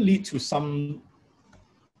can lead to some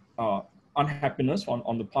unhappiness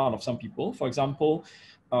on the part of some people. For example,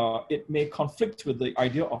 it may conflict with the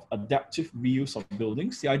idea of adaptive reuse of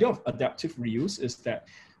buildings. The idea of adaptive reuse is that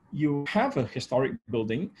you have a historic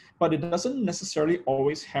building, but it doesn't necessarily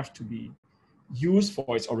always have to be used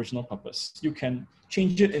for its original purpose. You can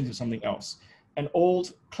change it into something else. An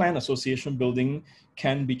old clan association building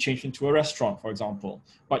can be changed into a restaurant, for example,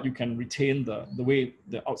 but you can retain the way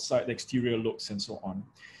the outside, the exterior looks and so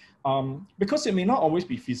on. Because it may not always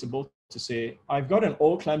be feasible to say, I've got an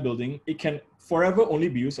old clan building, it can forever only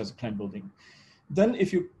be used as a clan building. Then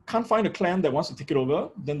if you can't find a clan that wants to take it over,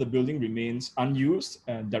 then the building remains unused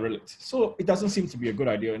and derelict. So it doesn't seem to be a good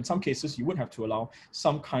idea. In some cases, you would have to allow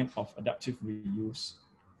some kind of adaptive reuse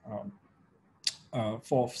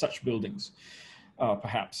for such buildings,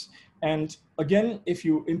 perhaps. And again, if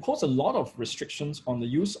you impose a lot of restrictions on the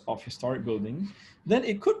use of historic buildings, then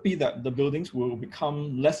it could be that the buildings will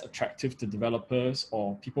become less attractive to developers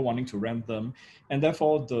or people wanting to rent them. And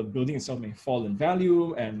therefore, the building itself may fall in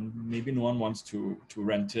value and maybe no one wants to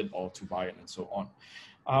rent it or to buy it and so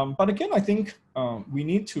on. But again, I think we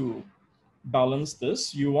need to balance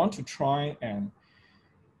this. You want to try and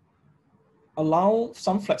allow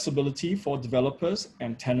some flexibility for developers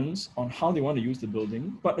and tenants on how they want to use the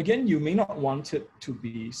building. But again, you may not want it to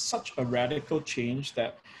be such a radical change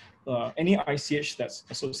that any ICH that's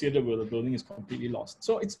associated with the building is completely lost.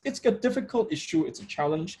 So it's a difficult issue, it's a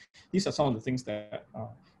challenge. These are some of the things that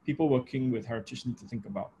people working with heritage need to think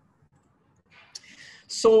about.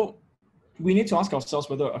 So we need to ask ourselves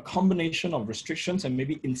whether a combination of restrictions and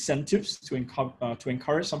maybe incentives to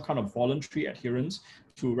encourage some kind of voluntary adherence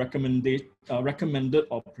to recommended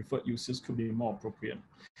or preferred uses could be more appropriate.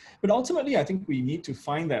 But ultimately, I think we need to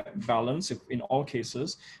find that balance, if in all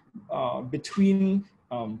cases, between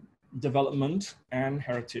development and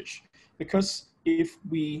heritage. Because if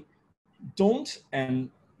we don't, and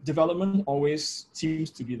development always seems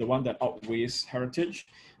to be the one that outweighs heritage,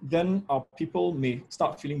 then our people may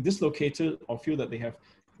start feeling dislocated or feel that they have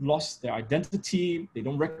lost their identity, they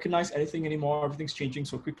don't recognize anything anymore, everything's changing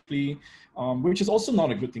so quickly, which is also not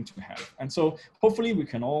a good thing to have. And so hopefully we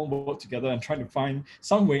can all work together and try to find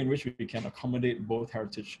some way in which we can accommodate both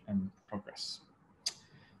heritage and progress.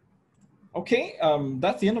 Okay,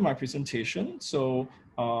 that's the end of my presentation. So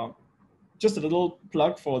just a little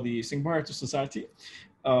plug for the Singapore Heritage Society.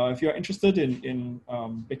 If you're interested in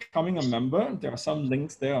becoming a member, there are some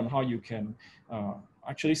links there on how you can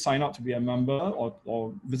actually sign up to be a member,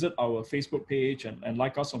 or visit our Facebook page and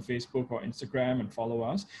like us on Facebook or Instagram and follow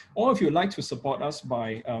us. Or if you'd like to support us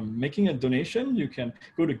by making a donation, you can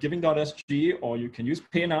go to giving.sg, or you can use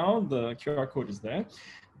PayNow. The QR code is there.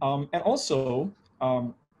 And also,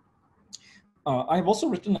 I've also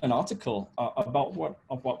written an article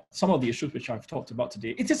about some of the issues which I've talked about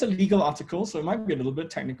today. It is a legal article, so it might be a little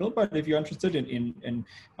bit technical, but if you're interested in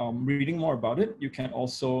reading more about it, you can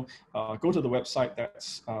also go to the website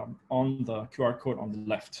that's on the QR code on the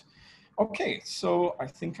left. Okay, so I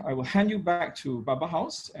think I will hand you back to Baba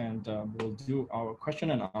House, and we'll do our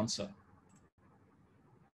question and answer.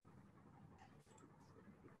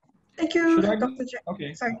 Thank you, Dr. Jack.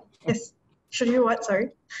 Okay. Sorry. Yes. Should you what? Sorry.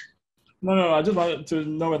 No, I just wanted to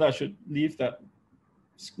know whether I should leave that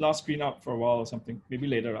last screen up for a while or something, maybe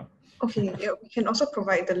later. Okay, yeah, we can also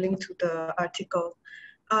provide the link to the article.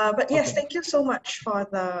 But yes, okay. Thank you so much for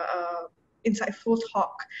the insightful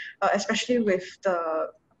talk, especially with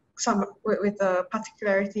the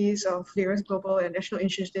particularities of various global and national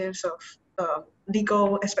initiatives of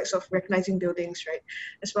legal aspects of recognizing buildings, right?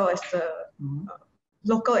 As well as the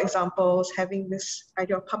local examples, having this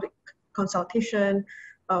idea of public consultation,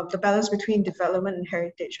 the balance between development and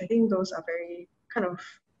heritage. I think those are very kind of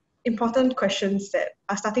important questions that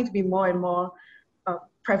are starting to be more and more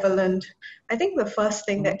prevalent. I think the first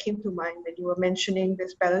thing that came to mind when you were mentioning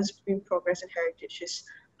this balance between progress and heritage is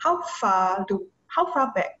how far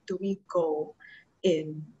back do we go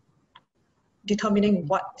in determining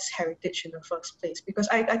what is heritage in the first place? Because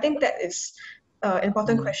I think that is an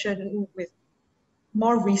important question with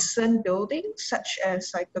more recent buildings, such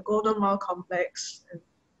as like the Golden Mile complex and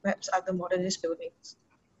perhaps other modernist buildings.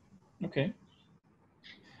 Okay.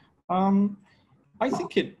 I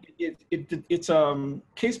think it's a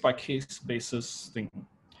case-by-case basis thing.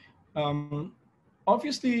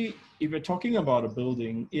 Obviously, if you're talking about a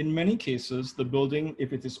building, in many cases, the building,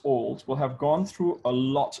 if it is old, will have gone through a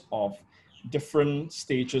lot of different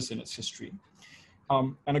stages in its history.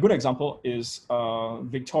 And a good example is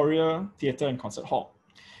Victoria Theatre and Concert Hall,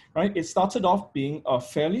 right? It started off being a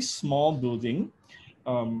fairly small building,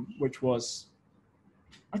 which was,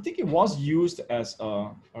 I think it was used as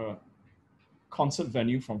a concert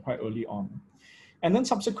venue from quite early on. And then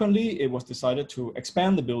subsequently, it was decided to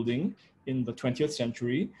expand the building in the 20th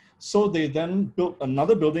century. So they then built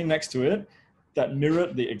another building next to it that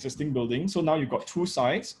mirrored the existing building. So now you've got two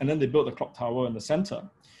sides, and then they built the clock tower in the center.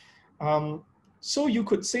 So you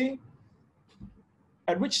could say,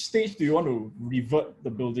 at which stage do you want to revert the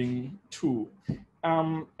building to?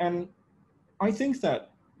 And I think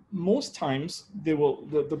that most times they will,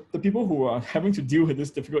 the people who are having to deal with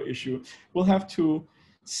this difficult issue will have to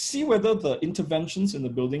see whether the interventions in the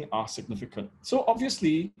building are significant. So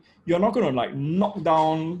obviously, you're not going to like knock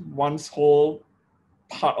down one's whole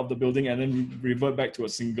part of the building and then revert back to a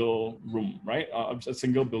single room, right? A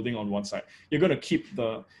single building on one side. You're going to keep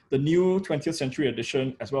the new 20th century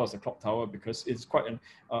edition as well as the clock tower because it's quite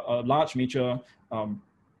a large major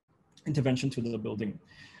intervention to the building.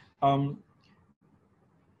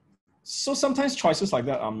 So sometimes choices like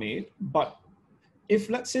that are made, but if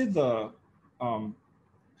let's say the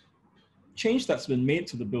change that's been made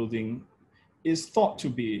to the building is thought to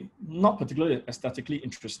be not particularly aesthetically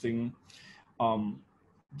interesting,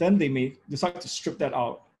 then they may decide to strip that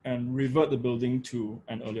out and revert the building to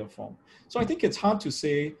an earlier form. So I think it's hard to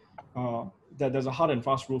say that there's a hard and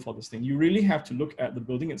fast rule for this thing. You really have to look at the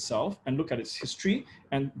building itself and look at its history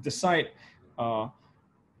and decide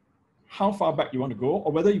how far back you want to go,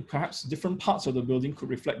 or whether you perhaps different parts of the building could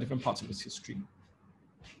reflect different parts of its history.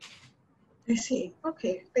 I see.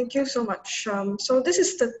 Okay, thank you so much. So this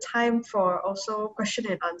is the time for also question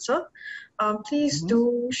and answer. Please Mhm.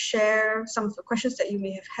 do share some of the questions that you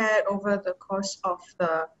may have had over the course of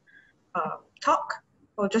the talk.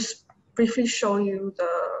 I'll just briefly show you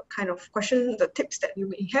the kind of the tips that you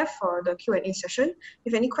may have for the Q&A session.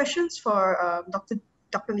 If any questions for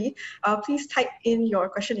Dr. Lee, please type in your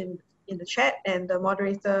question in the chat, and the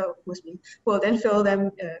moderator, who's me, will then fill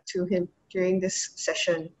them to him during this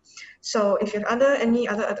session. So if you have any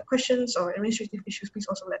other questions or administrative issues, please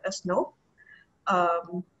also let us know.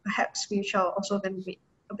 Perhaps we shall also then wait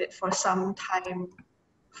a bit for some time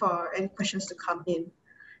for any questions to come in.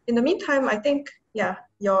 In the meantime, I think, yeah,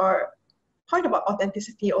 your point about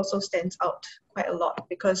authenticity also stands out quite a lot,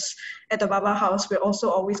 because at the Baba House, we're also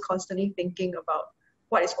always constantly thinking about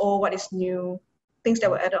what is old, what is new, things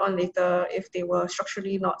that were added on later. If they were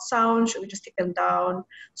structurally not sound, should we just take them down?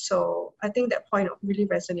 So I think that point really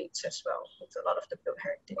resonates as well with a lot of the built What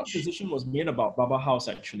heritage. decision was made about Baba House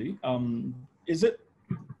actually? Is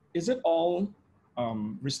it all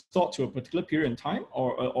restored to a particular period in time,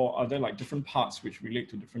 or are there like different parts which relate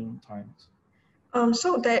to different times?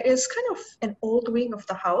 So there is kind of an old wing of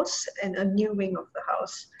the house and a new wing of the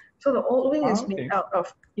house. So the old wing is made Okay. out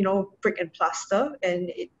of, brick and plaster, and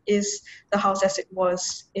it is the house as it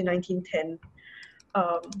was in 1910.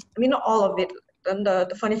 I mean, not all of it. And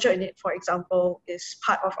the furniture in it, for example, is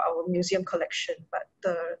part of our museum collection, but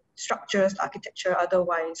the structures, the architecture,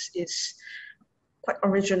 otherwise is quite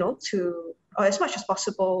original to, or as much as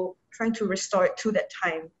possible, trying to restore it to that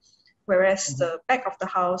time. Whereas the back of the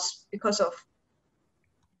house, because of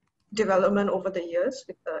development over the years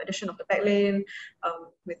with the addition of the back lane,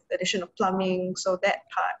 with the addition of plumbing. So that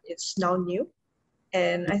part is now new.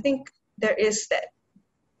 And I think there is that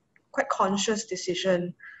quite conscious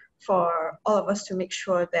decision for all of us to make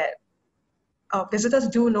sure that our visitors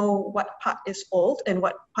do know what part is old and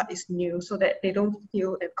what part is new, so that they don't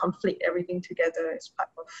feel and conflict everything together as part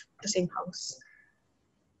of the same house.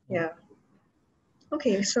 Yeah.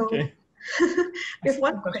 Okay, so Okay. we have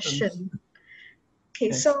one Questions. question. Okay,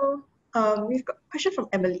 Okay. so we've got a question from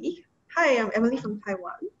Emily. Hi, I'm Emily from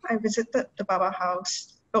Taiwan. I visited the Baba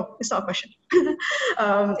House. Oh, it's not a question.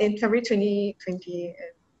 In February 2020.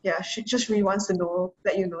 And yeah, she just really wants to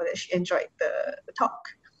let you know that she enjoyed the talk.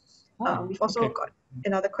 We've also Okay. got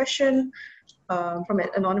another question from an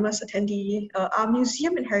anonymous attendee. Are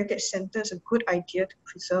museum and heritage centers a good idea to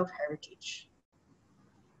preserve heritage?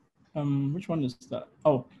 Which one is that?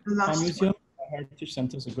 Oh, The last museum heritage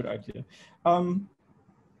center is a good idea.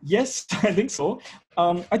 Yes, I think so.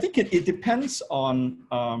 I think it depends on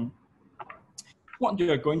what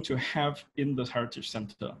you are going to have in the heritage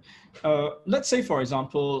center. Let's say, for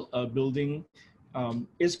example, a building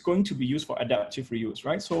is going to be used for adaptive reuse,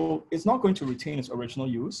 right? So it's not going to retain its original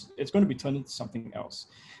use. It's going to be turned into something else.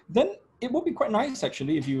 Then it would be quite nice,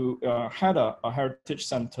 actually, if you had a heritage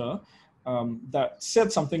center that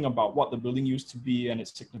said something about what the building used to be and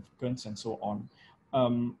its significance and so on.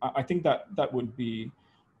 I think that would be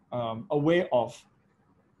a way of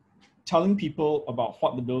telling people about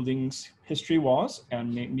what the building's history was,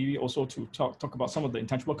 and maybe also to talk about some of the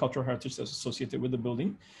intangible cultural heritage that's associated with the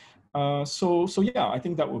building. So yeah, I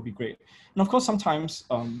think that would be great. And of course, sometimes,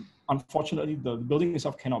 unfortunately, the building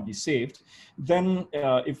itself cannot be saved. Then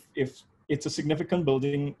if it's a significant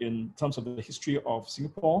building in terms of the history of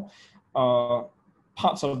Singapore,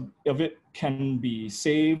 parts of it can be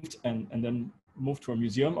saved and then moved to a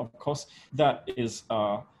museum. Of course, that is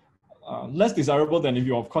less desirable than if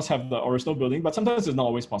you, of course, have the original building, but sometimes it's not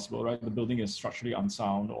always possible, right? The building is structurally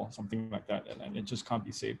unsound or something like that, and it just can't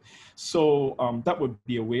be saved. So that would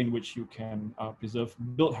be a way in which you can preserve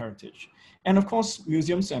built heritage. And of course,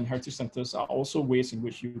 museums and heritage centers are also ways in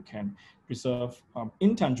which you can preserve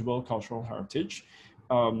intangible cultural heritage.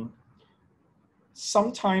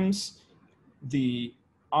 Sometimes the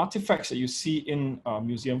artifacts that you see in a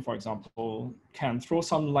museum, for example, can throw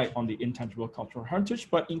some light on the intangible cultural heritage,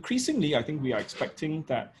 but increasingly, I think we are expecting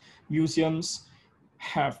that museums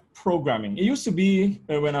have programming. It used to be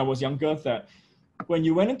when I was younger that when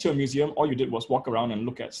you went into a museum, all you did was walk around and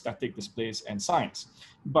look at static displays and signs.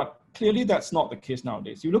 But clearly that's not the case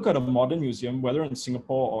nowadays. You look at a modern museum, whether in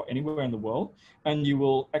Singapore or anywhere in the world, and you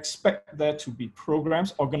will expect there to be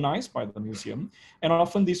programs organized by the museum. And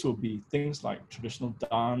often these will be things like traditional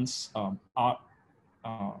dance, art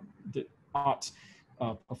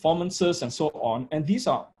performances, and so on. And these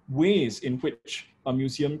are ways in which a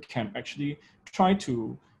museum can actually try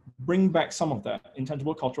to bring back some of that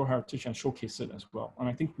intangible cultural heritage and showcase it as well. And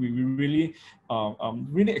I think we really,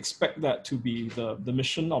 really expect that to be the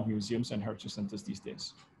mission of museums and heritage centers these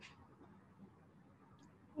days.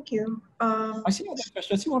 Thank you. I see another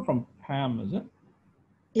question. I see one from Pam, is it?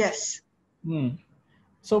 Yes.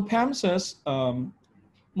 So Pam says,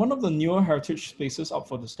 one of the newer heritage spaces up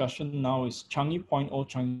for discussion now is Changi Point Old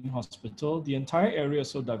Changi Hospital. The entire area is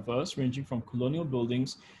so diverse, ranging from colonial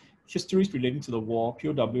buildings, histories relating to the war,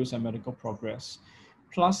 POWs, and medical progress,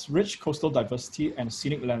 plus rich coastal diversity and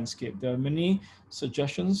scenic landscape. There are many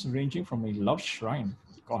suggestions ranging from a love shrine,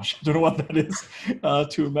 gosh, I don't know what that is,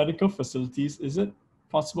 to medical facilities. Is it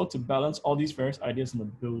possible to balance all these various ideas in the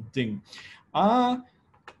building?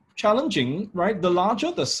 Challenging, right? The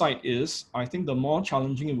larger the site is, I think the more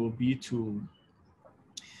challenging it will be to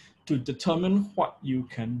determine what you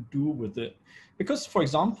can do with it. Because, for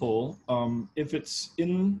example, if it's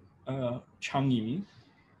in Changi,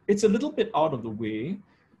 it's a little bit out of the way.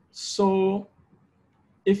 So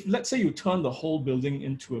if, let's say, you turn the whole building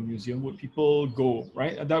into a museum, would people go,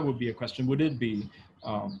 right? And that would be a question. Would it be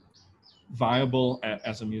viable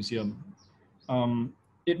as a museum?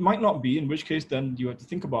 It might not be, in which case then you have to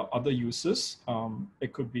think about other uses.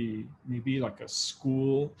 It could be maybe like a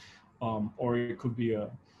school, or it could be a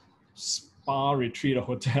spa retreat, a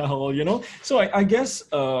hotel, you know? So I guess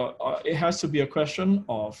it has to be a question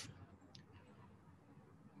of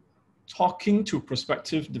talking to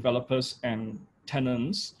prospective developers and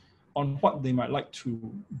tenants on what they might like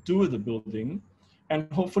to do with the building, and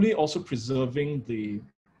hopefully also preserving the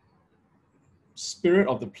spirit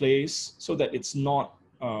of the place so that it's not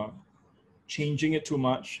changing it too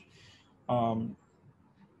much, but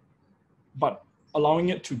allowing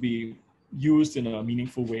it to be used in a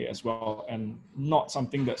meaningful way as well, and not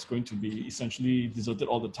something that's going to be essentially deserted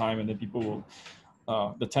all the time, and then people will,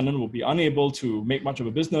 the tenant will be unable to make much of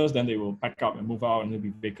a business, then they will pack up and move out and it'll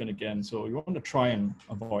be vacant again. So you want to try and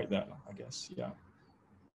avoid that, I guess, yeah.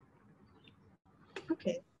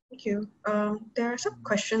 Okay, thank you. There are some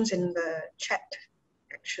questions in the chat,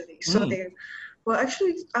 actually. So they were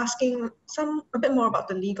actually asking a bit more about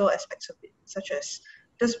the legal aspects of it, such as,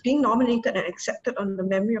 does being nominated and accepted on the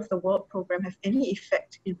Memory of the World program have any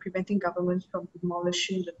effect in preventing governments from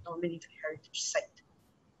demolishing the nominated heritage site?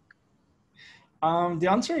 The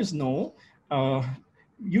answer is no.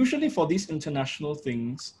 Usually for these international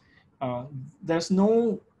things, there's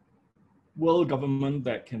no world government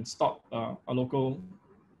that can stop a local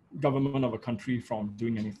government of a country from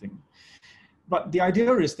doing anything. But the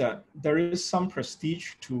idea is that there is some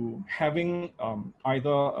prestige to having either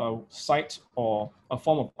a site or a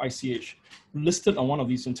form of ICH listed on one of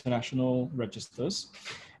these international registers.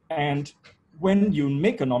 And when you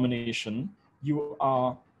make a nomination, you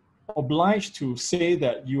are obliged to say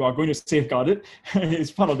that you are going to safeguard it. It's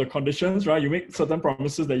part of the conditions, right? You make certain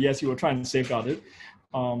promises that yes, you will try and safeguard it.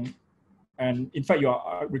 And in fact, you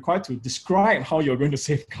are required to describe how you're going to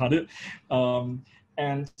safeguard it.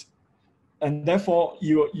 And therefore,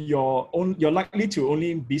 you're likely to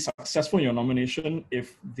only be successful in your nomination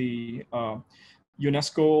if the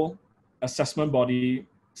UNESCO assessment body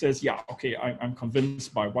says, yeah, okay, I'm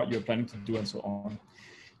convinced by what you're planning to do and so on.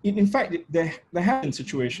 In fact, there have been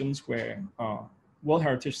situations where World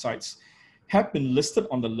Heritage sites have been listed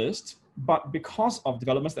on the list, but because of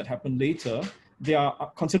developments that happen later, they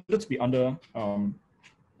are considered to be under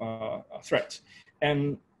threat.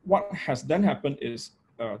 And what has then happened is,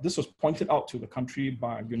 this was pointed out to the country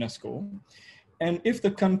by UNESCO. And if the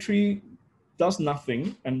country does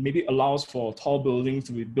nothing and maybe allows for tall buildings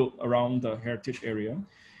to be built around the heritage area,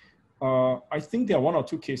 I think there are one or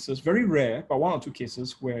two cases, very rare, but one or two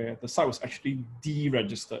cases where the site was actually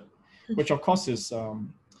deregistered, which of course is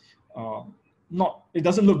it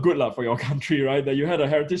doesn't look good for your country, right? That you had a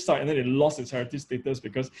heritage site and then it lost its heritage status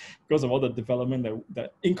because of all the development,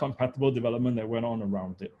 that incompatible development that went on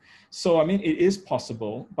around it. So, I mean, it is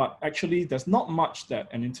possible, but actually there's not much that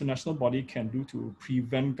an international body can do to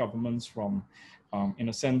prevent governments from, in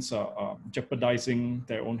a sense, jeopardizing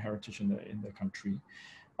their own heritage in their country.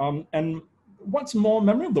 And what's more,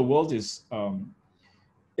 Memory of the World is,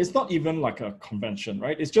 it's not even like a convention,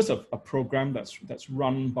 right? It's just a program that's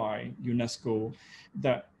run by UNESCO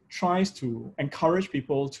that tries to encourage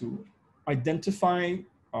people to identify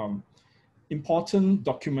important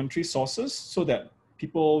documentary sources so that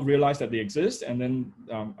people realize that they exist, and then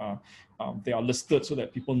they are listed so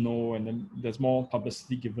that people know, and then there's more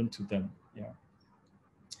publicity given to them. Yeah.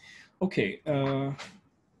 Okay.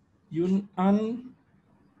 Yun An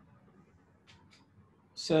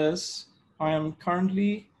says, I am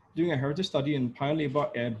currently doing a heritage study in Paya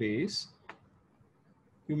Lebar Air Base.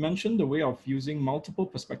 You mentioned the way of using multiple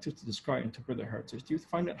perspectives to describe and interpret the heritage. Do you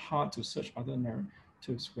find it hard to search other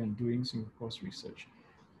narratives when doing Singapore's research?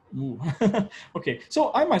 Okay,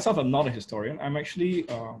 so I myself am not a historian. I'm actually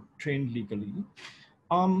trained legally.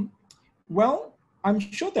 Well, I'm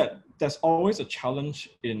sure that there's always a challenge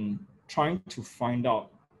in trying to find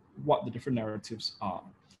out what the different narratives are.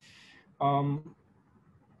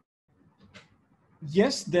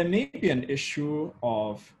 Yes, there may be an issue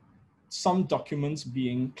of some documents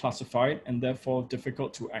being classified and therefore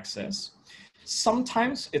difficult to access.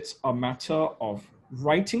 Sometimes it's a matter of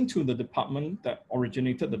writing to the department that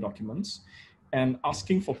originated the documents and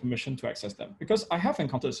asking for permission to access them. Because I have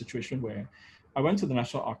encountered a situation where I went to the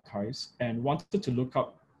National Archives and wanted to look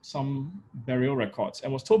up some burial records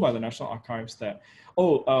and was told by the National Archives that,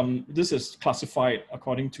 oh, this is classified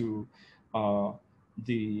according to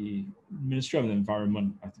the Ministry of the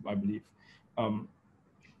Environment, I believe.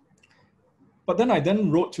 But then I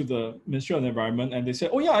wrote to the Ministry of the Environment and they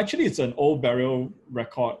said, oh yeah, actually it's an old burial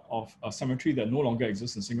record of a cemetery that no longer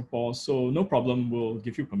exists in Singapore. So no problem, we'll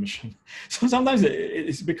give you permission. So sometimes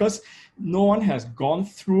it's because no one has gone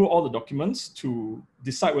through all the documents to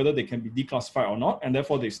decide whether they can be declassified or not. And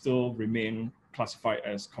therefore they still remain classified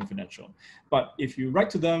as confidential. But if you write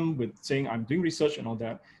to them with saying, I'm doing research and all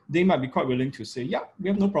that, they might be quite willing to say, yeah, we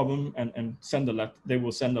have no problem, and send a letter. They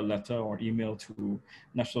will send a letter or email to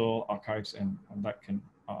National Archives, and that can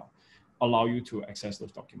allow you to access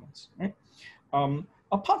those documents, right?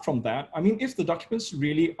 Apart from that, I mean, if the documents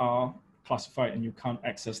really are classified and you can't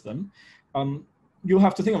access them, you'll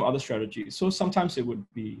have to think of other strategies. So sometimes it would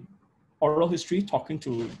be oral history, talking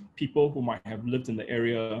to people who might have lived in the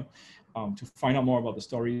area to find out more about the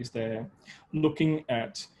stories there, looking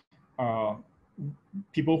at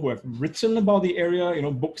people who have written about the area, you know,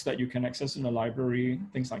 books that you can access in the library,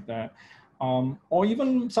 things like that. Or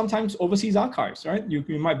even sometimes overseas archives, right? You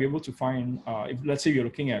might be able to find, if let's say you're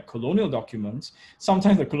looking at colonial documents,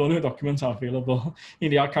 sometimes the colonial documents are available in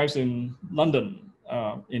the archives in London,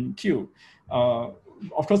 in Kew.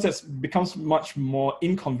 Of course, that becomes much more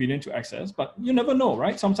inconvenient to access, but you never know,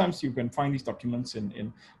 right? Sometimes you can find these documents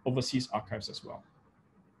in overseas archives as well.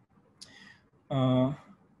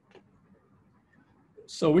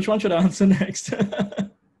 So which one should I answer next? I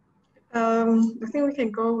think we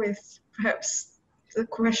can go with perhaps the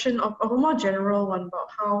question of a more general one about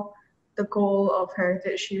how the goal of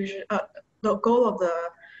heritage usually, the goal of the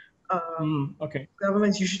okay.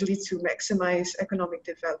 government is usually to maximize economic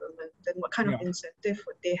development. Then what kind of incentive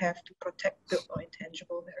would they have to protect built or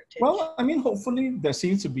intangible heritage? Well, I mean, hopefully there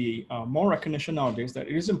seems to be more recognition nowadays that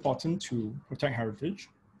it is important to protect heritage,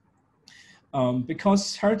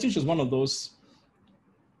 because heritage is one of those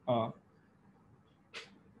I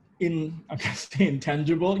guess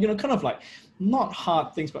intangible, you know, kind of like not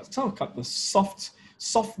hard things, but sort of like the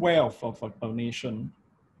software of a nation,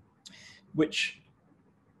 which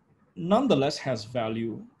nonetheless has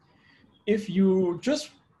value. If you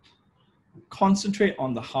just concentrate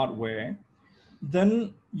on the hardware,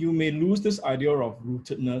 then you may lose this idea of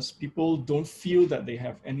rootedness. People don't feel that they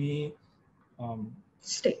have any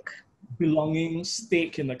stake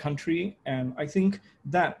in the country, and I think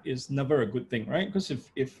that is never a good thing, right? Because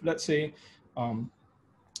if let's say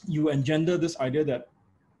you engender this idea that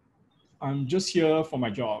I'm just here for my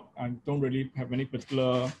job, I don't really have any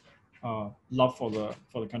particular love for the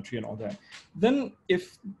country and all that, then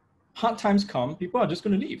if hard times come, people are just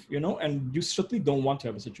going to leave, you know, and you certainly don't want to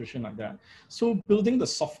have a situation like that. So building the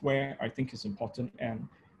software, I think, is important, and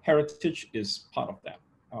heritage is part of that.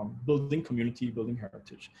 Building community, building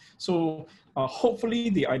heritage. So hopefully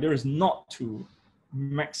the idea is not to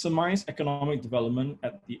maximize economic development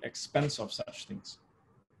at the expense of such things.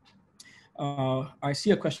 I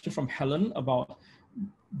see a question from Helen about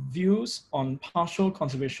views on partial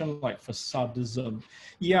conservation like facadism.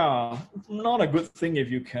 Yeah, not a good thing if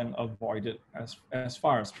you can avoid it as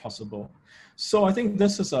far as possible. So I think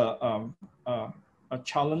this is a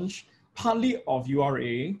challenge partly of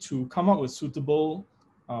URA to come up with suitable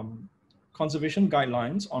conservation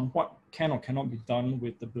guidelines on what can or cannot be done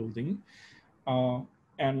with the building,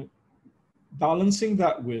 and balancing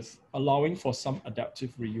that with allowing for some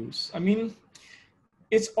adaptive reuse. I mean,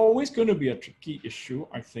 it's always going to be a tricky issue,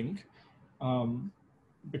 I think,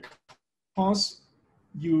 because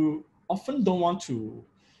you often don't want to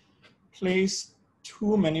place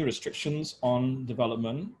too many restrictions on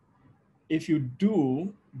development. If you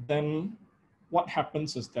do, then what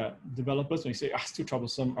happens is that developers may say, it's too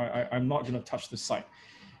troublesome, I'm not going to touch this site.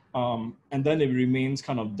 And then it remains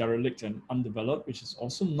kind of derelict and undeveloped, which is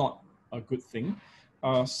also not a good thing.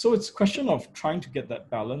 So it's a question of trying to get that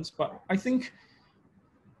balance. But I think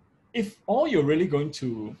if all you're really going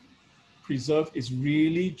to preserve is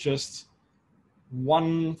really just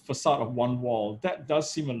one facade of one wall, that does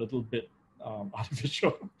seem a little bit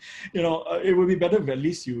artificial. It would be better if at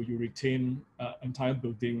least you retain entire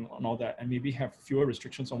building and all that, and maybe have fewer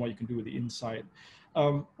restrictions on what you can do with the inside.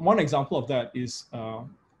 One example of that is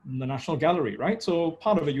the National Gallery, right? So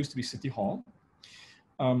part of it used to be City Hall.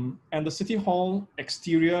 And the City Hall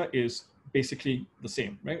exterior is basically the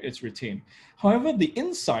same, right? It's retained. However, the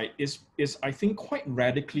inside is I think, quite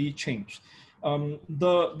radically changed.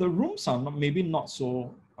 The rooms are maybe not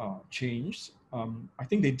so changed. I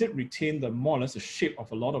think they did retain more or less the shape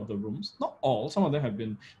of a lot of the rooms. Not all, some of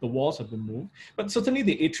them the walls have been moved, but certainly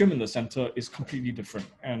the atrium in the center is completely different.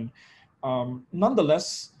 And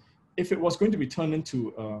nonetheless, if it was going to be turned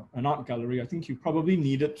into an art gallery, I think you probably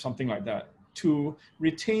needed something like that to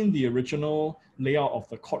retain the original layout of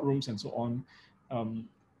the courtrooms and so on.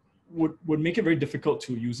 Would make it very difficult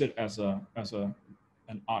to use it as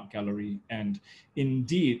an art gallery. And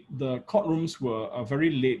indeed, the courtrooms were a very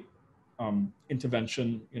late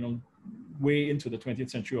intervention, way into the 20th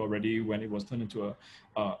century already, when it was turned into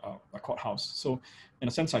a courthouse. So in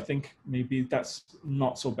a sense, I think maybe that's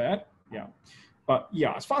not so bad. Yeah. But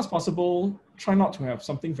yeah, as far as possible, try not to have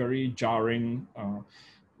something very jarring,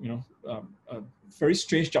 a very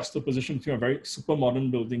strange juxtaposition between a very super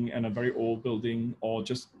modern building and a very old building, or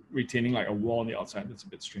just retaining like a wall on the outside. That's a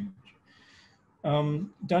bit strange.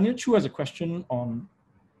 Daniel Chu has a question on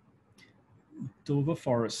Dover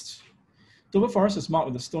Forest. Dover Forest is marked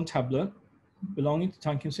with a stone tablet belonging to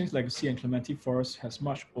Tan Kim Seng's legacy, and Clementi Forest has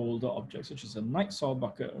much older objects, such as a night saw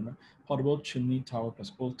bucket and a portable chimney tower,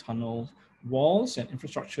 plus old tunnel walls and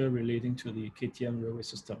infrastructure relating to the KTM railway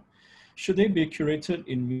system. Should they be curated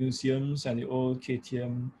in museums and the old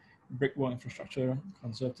KTM brickwork infrastructure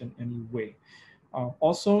conserved in any way?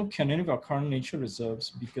 Also, can any of our current nature reserves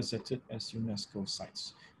be gazetted as UNESCO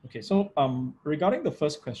sites? Okay, so regarding the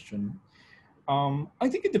first question, I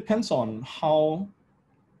think it depends on how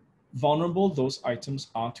vulnerable those items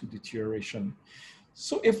are to deterioration.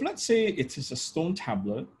 So if, let's say, it is a stone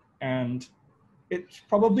tablet and it's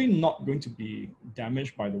probably not going to be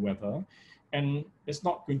damaged by the weather and it's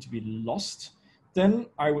not going to be lost, then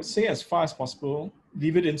I would say, as far as possible,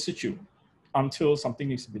 leave it in situ until something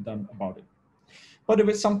needs to be done about it. But if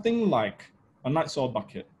it's something like a night saw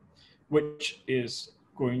bucket, which is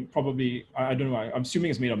going probably, I don't know, I'm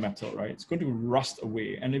assuming it's made of metal, right? It's going to rust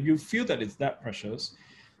away. And if you feel that it's that precious,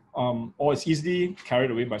 or it's easily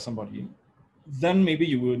carried away by somebody, then maybe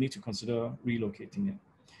you will need to consider relocating it.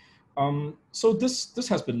 So this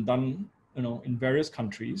has been done, in various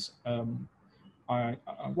countries.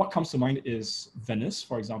 What comes to mind is Venice,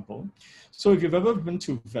 for example. So if you've ever been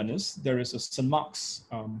to Venice, there is a St. Mark's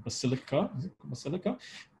Basilica,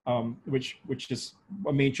 which is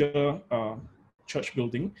a major church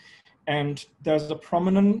building. And there's a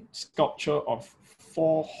prominent sculpture of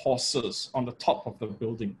 4 horses on the top of the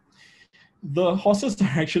building. The horses are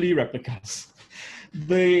actually replicas.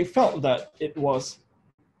 They felt that it was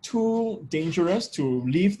too dangerous to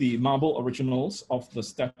leave the marble originals of the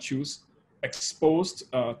statues exposed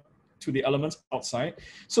to the elements outside.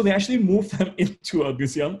 So they actually moved them into a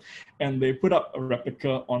museum and they put up a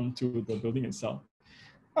replica onto the building itself.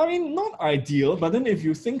 I mean, not ideal, but then if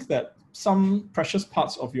you think that some precious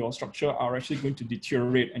parts of your structure are actually going to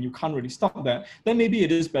deteriorate and you can't really stop that, then maybe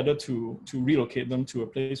it is better to relocate them to a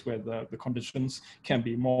place where the conditions can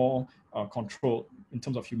be more controlled in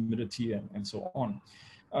terms of humidity and so on.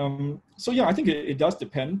 So yeah, I think it does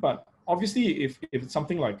depend, but obviously if it's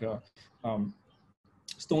something like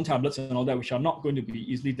stone tablets and all that, which are not going to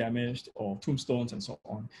be easily damaged, or tombstones and so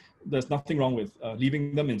on, there's nothing wrong with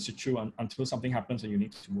leaving them in situ until something happens and you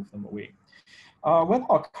need to move them away. Whether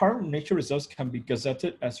our current nature reserves can be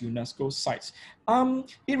gazetted as UNESCO sites,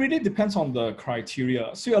 it really depends on the criteria.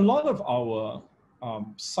 So a lot of our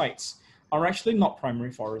sites are actually not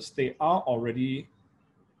primary forests. They are already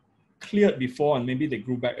cleared before and maybe they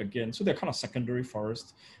grew back again. So they're kind of secondary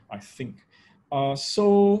forest, I think.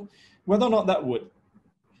 So whether or not that would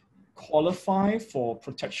qualify for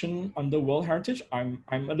protection under World Heritage, I'm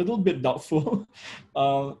a little bit doubtful.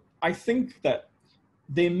 I think that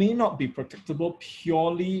they may not be protectable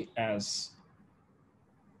purely as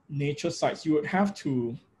nature sites. You would have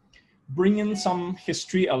to bring in some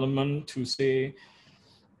history element to say,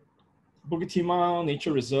 Bukit Timah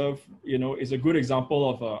Nature Reserve, is a good example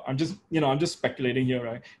of I'm just speculating here,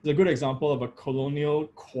 right? It's a good example of a colonial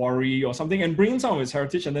quarry or something, and bring in some of its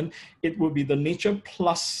heritage, and then it would be the nature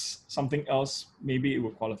plus something else maybe it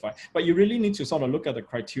will qualify. But you really need to sort of look at the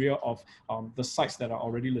criteria of the sites that are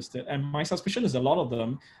already listed. And my suspicion is a lot of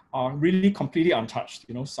them are really completely untouched,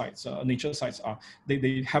 sites, nature sites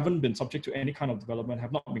they haven't been subject to any kind of development,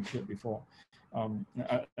 have not been cleared before.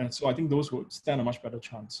 And so I think those would stand a much better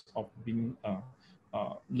chance of being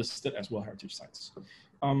listed as World Heritage Sites.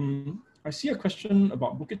 I see a question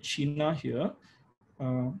about Bukit China here.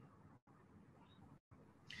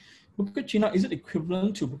 Bukit China, is it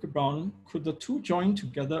equivalent to Bukit Brown? Could the two join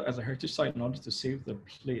together as a heritage site in order to save the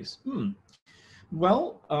place?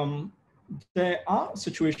 Well, there are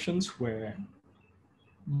situations where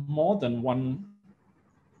more than one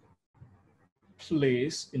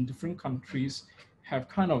place in different countries have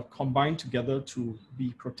kind of combined together to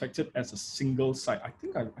be protected as a single site. I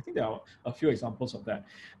think there are a few examples of that.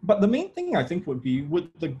 But the main thing I think would be, would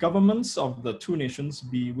the governments of the two nations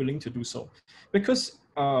be willing to do so? Because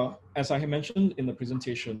as I had mentioned in the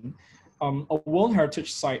presentation, a World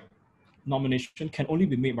Heritage Site nomination can only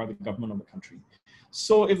be made by the government of the country.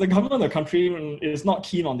 So if the government of the country is not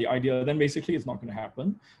keen on the idea, then basically it's not going to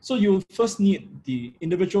happen. So you first need the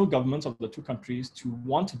individual governments of the two countries to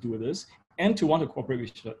want to do this and to want to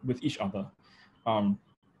cooperate with each other.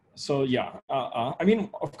 So yeah, I mean,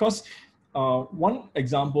 of course, one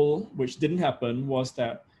example which didn't happen was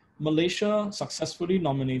that Malaysia successfully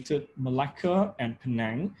nominated Malacca and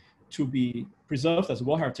Penang to be preserved as a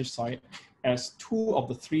World Heritage Site as two of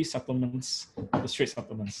the three settlements, the Strait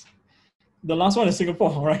settlements. The last one is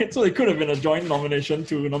Singapore, right? So it could have been a joint nomination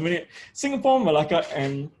to nominate Singapore, Malacca,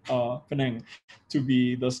 and Penang to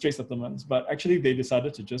be the Strait settlements. But actually, they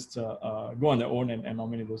decided to just go on their own and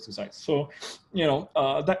nominate those two sites. So,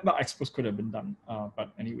 that I suppose could have been done.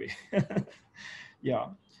 But anyway, yeah.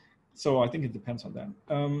 So I think it depends on that.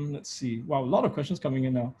 Let's see. Wow, a lot of questions coming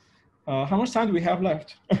in now. How much time do we have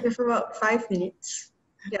left? We have about 5 minutes.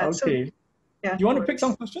 Yeah. Okay. So, yeah. Do you want to pick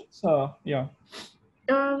some questions? Yeah.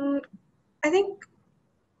 I think,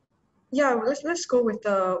 yeah, let's go with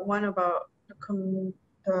the one about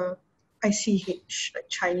the ICH, like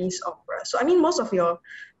Chinese opera. So I mean, most of your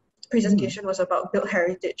presentation was about built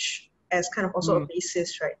heritage as kind of also a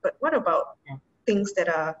basis, right? But what about things that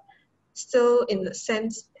are still in the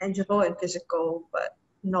sense tangible and physical, but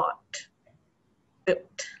not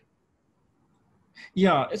built?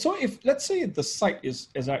 Yeah, so if, let's say the site is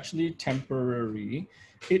actually temporary,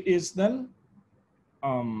 it is then,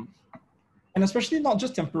 and especially not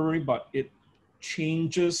just temporary, but it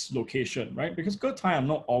changes location, right? Because Getai are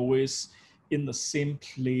not always in the same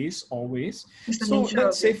place always. So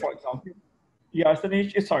let's say, for example, yeah, it's the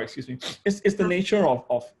nature, sorry, excuse me. It's the nature of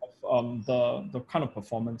the kind of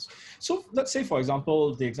performance. So let's say, for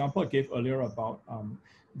example, the example I gave earlier about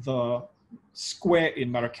the square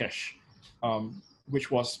in Marrakesh,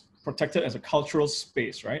 which was protected as a cultural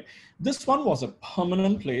space, right? This one was a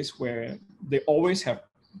permanent place where they always have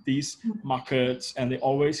these markets and they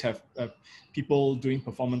always have people doing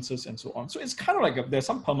performances and so on. So it's kind of like there's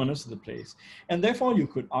some permanence to the place. And therefore you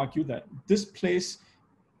could argue that this place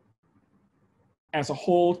as a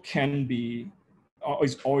whole can be,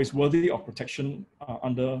 or is worthy of protection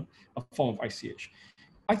under a form of ICH.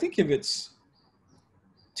 I think if it's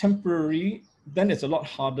temporary, then it's a lot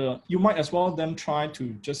harder. You might as well then try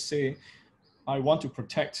to just say, I want to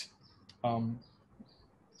protect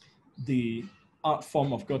the art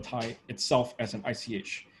form of Getai itself as an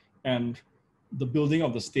ICH. And the building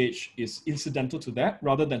of the stage is incidental to that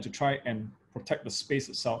rather than to try and protect the space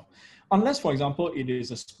itself. Unless, for example, it is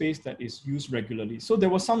a space that is used regularly. So there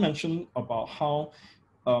was some mention about how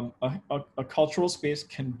a cultural space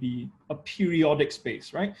can be a periodic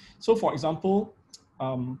space, right? So for example,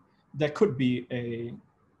 there could be a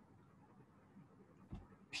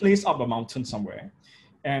place up a mountain somewhere.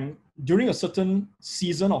 And during a certain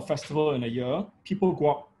season or festival in a year, people go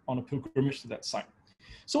up on a pilgrimage to that site.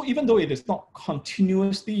 So even though it is not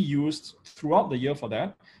continuously used throughout the year for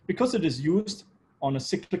that, because it is used on a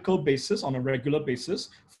cyclical basis, on a regular basis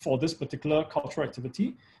for this particular cultural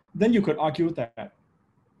activity, then you could argue that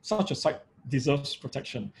such a site deserves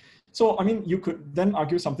protection. So, I mean, you could then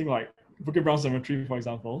argue something like Bukit Brown Cemetery, for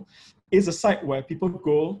example, is a site where people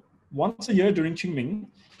go once a year during Qingming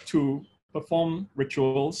to perform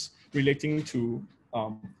rituals relating to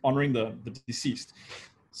honoring the deceased.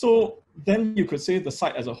 So then you could say the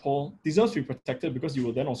site as a whole deserves to be protected because you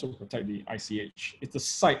will then also protect the ICH. It's the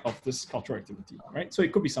site of this cultural activity, right? So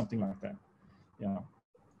it could be something like that. Yeah.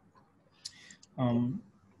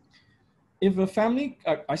 If a family,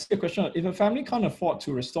 I see a question, if a family can't afford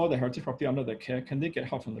to restore their heritage property under their care, can they get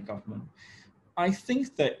help from the government? I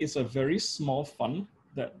think that it's a very small fund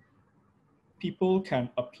that people can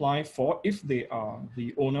apply for if they are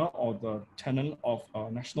the owner or the tenant of a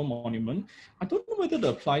national monument. I don't know whether that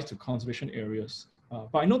applies to conservation areas,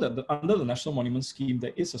 but I know that under the National Monument Scheme,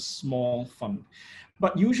 there is a small fund.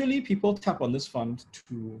 But usually people tap on this fund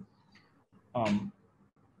to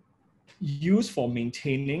use for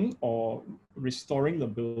maintaining or restoring the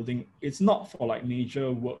building. It's not for like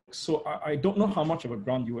major work. So I don't know how much of a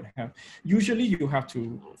grant you would have. Usually you have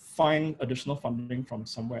to find additional funding from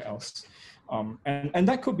somewhere else. And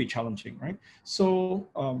that could be challenging, right? So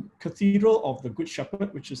Cathedral of the Good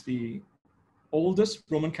Shepherd, which is the oldest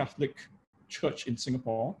Roman Catholic church in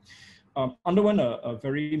Singapore, underwent a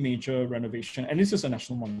very major renovation, and this is a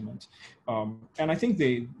national monument. And I think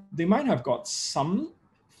they might have got some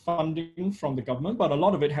funding from the government, but a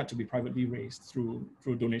lot of it had to be privately raised through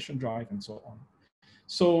donation drive and so on.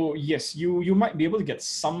 So yes, you might be able to get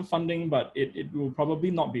some funding, but it will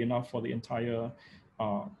probably not be enough for the entire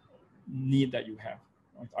need that you have.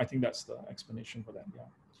 I think that's the explanation for that,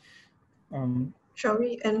 yeah. Shall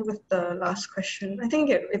we end with the last question? I think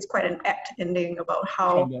it's quite an apt ending about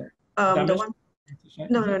how the one.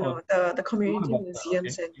 No, the community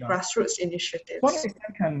museums and grassroots initiatives. To what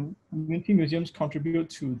extent can community museums contribute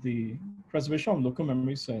to the preservation of local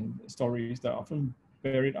memories and stories that are often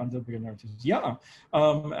buried under bigger narratives? Yeah,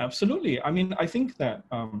 absolutely. I mean, I think that,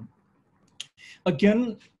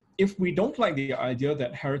 again, if we don't like the idea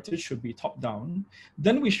that heritage should be top down,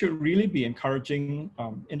 then we should really be encouraging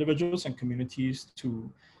individuals and communities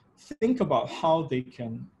to think about how they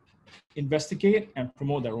can investigate and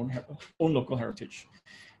promote their own local heritage.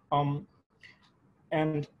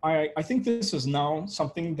 And I think this is now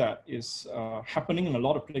something that is happening in a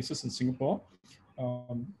lot of places in Singapore.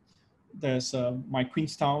 There's my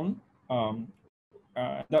Queenstown.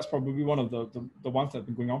 That's probably one of the ones that have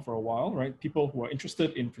been going on for a while, right? People who are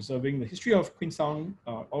interested in preserving the history of Queenstown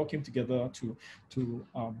all came together to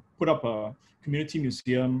put up a community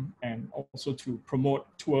museum and also to promote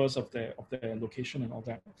tours of their location and all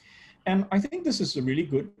that. And I think this is really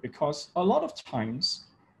good because a lot of times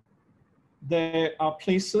there are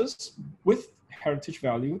places with heritage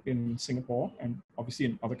value in Singapore and obviously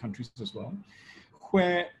in other countries as well,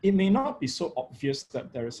 where it may not be so obvious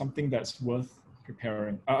that there is something that's worth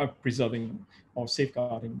preserving or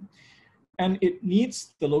safeguarding. And it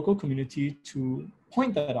needs the local community to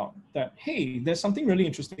point that out, that, hey, there's something really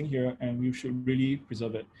interesting here and we should really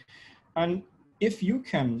preserve it. And if you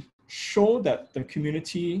can show that the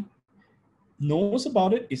community knows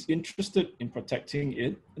about it, is interested in protecting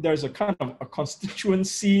it, there's a kind of a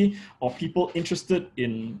constituency of people interested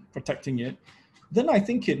in protecting it, then I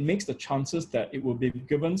think it makes the chances that it will be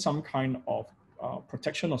given some kind of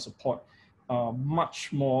protection or support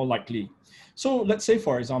much more likely. So let's say,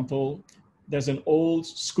 for example, there's an old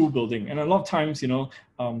school building, and a lot of times,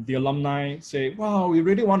 the alumni say, wow, we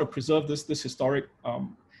really want to preserve this historic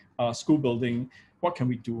school building. What can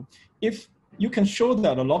we do? If you can show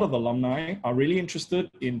that a lot of alumni are really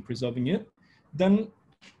interested in preserving it, then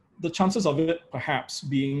the chances of it perhaps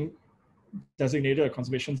being designated a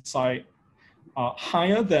conservation site are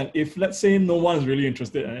higher than if, let's say, no one is really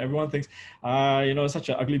interested and everyone thinks, such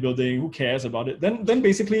an ugly building, who cares about it? Then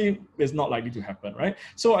basically it's not likely to happen, right?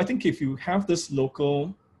 So I think if you have this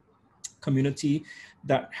local community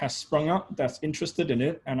that has sprung up, that's interested in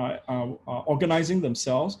it and are organizing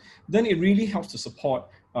themselves, then it really helps to support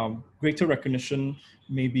greater recognition,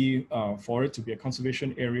 maybe for it to be a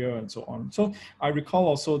conservation area and so on. So I recall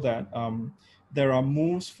also that there are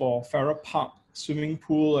moves for Farrer Park swimming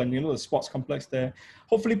pool and the sports complex there.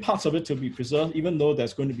 Hopefully parts of it to be preserved, even though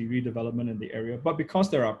there's going to be redevelopment in the area. But because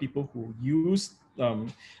there are people who use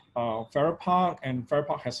Farrer Park, and Farrer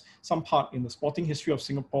Park has some part in the sporting history of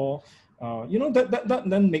Singapore, that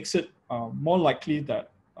then makes it more likely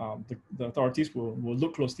that the authorities will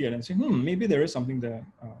look closely at it and say, maybe there is something there.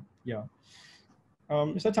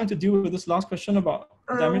 Is there time to deal with this last question about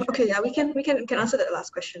damage? Okay, yeah, we can answer that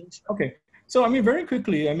last question. Okay, so very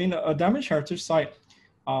quickly, a damaged heritage site,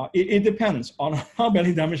 it depends on how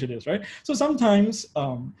badly damaged it is, right? So sometimes,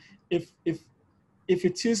 if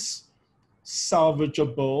it is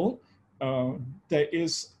salvageable, there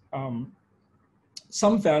is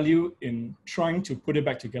some value in trying to put it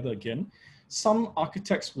back together again. Some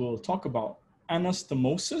architects will talk about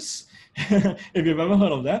anastomosis, if you've ever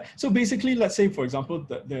heard of that. So basically, let's say, for example,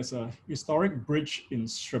 that there's a historic bridge in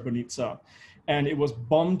Srebrenica, and it was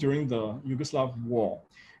bombed during the Yugoslav war.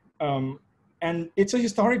 And it's a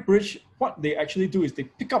historic bridge. What they actually do is they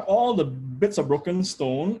pick up all the bits of broken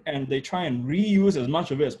stone and they try and reuse as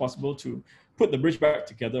much of it as possible to put the bridge back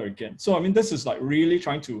together again. So, this is like really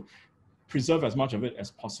trying to preserve as much of it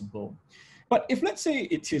as possible. But if let's say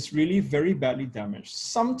it is really very badly damaged,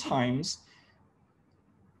 sometimes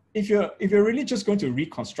if you're really just going to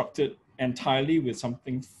reconstruct it entirely with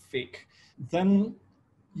something fake, then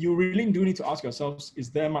you really do need to ask yourselves, is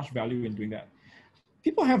there much value in doing that?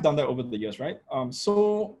 People have done that over the years, right?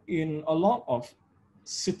 So in a lot of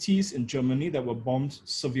cities in Germany that were bombed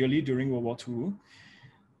severely during World War II,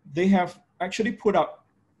 they have actually put up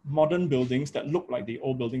modern buildings that look like the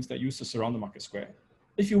old buildings that used to surround the market square.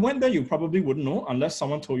 If you went there, you probably wouldn't know unless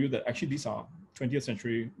someone told you that actually these are 20th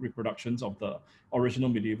century reproductions of the original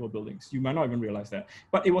medieval buildings. You might not even realize that.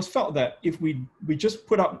 But it was felt that if we just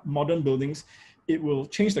put up modern buildings, it will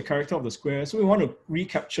change the character of the square. So we want to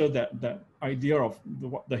recapture that idea of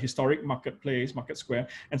the historic marketplace, market square.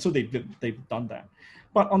 And so they've done that.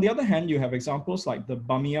 But on the other hand, you have examples like the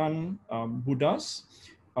Bamiyan Buddhas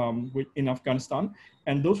in Afghanistan,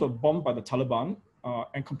 and those were bombed by the Taliban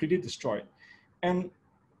and completely destroyed. And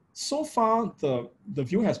so far, the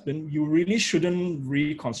view has been you really shouldn't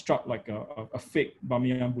reconstruct like a fake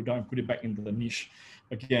Bamiyan Buddha and put it back into the niche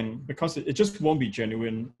again, because it just won't be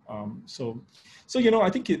genuine. So I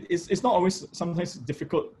think it's not always, sometimes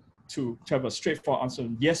difficult to have a straightforward answer.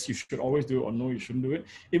 Yes, you should always do it, or no, you shouldn't do it.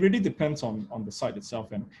 It really depends on the site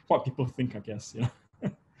itself and what people think, I guess.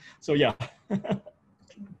 So yeah.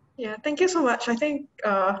 Yeah, thank you so much. I think,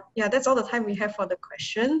 that's all the time we have for the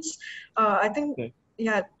questions. I think, Okay.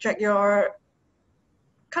 Yeah, Jack, you're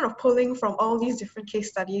kind of pulling from all these different case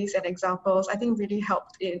studies and examples, I think really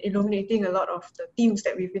helped in illuminating a lot of the themes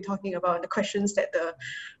that we've been talking about and the questions that the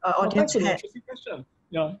audience Thanks for the had. interesting question.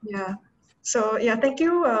 Yeah. Yeah. So thank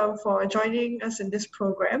you for joining us in this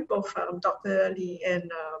program, both Dr. Lee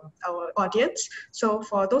and our audience. So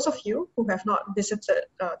for those of you who have not visited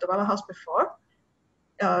the Baba House before,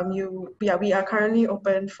 we are currently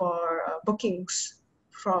open for bookings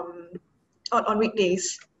on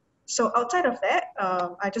weekdays. So outside of that,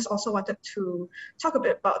 I just also wanted to talk a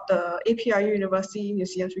bit about the APRU University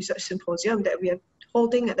Museums Research Symposium that we are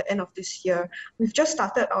holding at the end of this year. We've just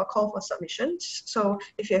started our call for submissions. So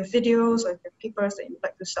if you have videos or if you have papers that you'd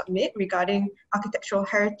like to submit regarding architectural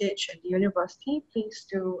heritage at the university, please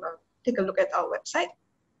do take a look at our website.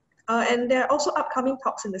 And there are also upcoming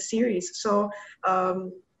talks in the series. So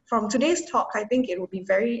from today's talk, I think it will be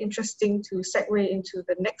very interesting to segue into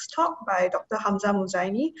the next talk by Dr. Hamza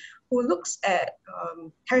Muzaini, who looks at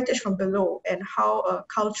heritage from below and how a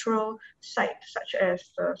cultural site such as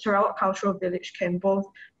the Sarawak Cultural Village can both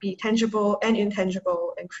be tangible and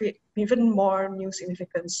intangible and create even more new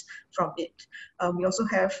significance from it. We also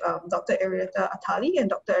have Dr. Arietta Atali and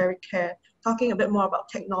Dr. Eric Kerr talking a bit more about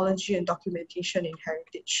technology and documentation in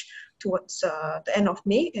heritage towards the end of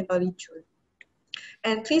May and early June.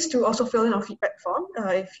 And please do also fill in our feedback form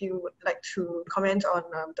if you would like to comment on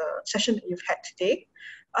the session that you've had today.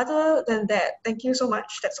 Other than that, thank you so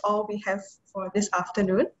much. That's all we have for this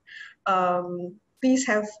afternoon. Please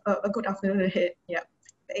have a good afternoon ahead. Yeah,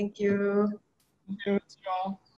 thank you. Thank you.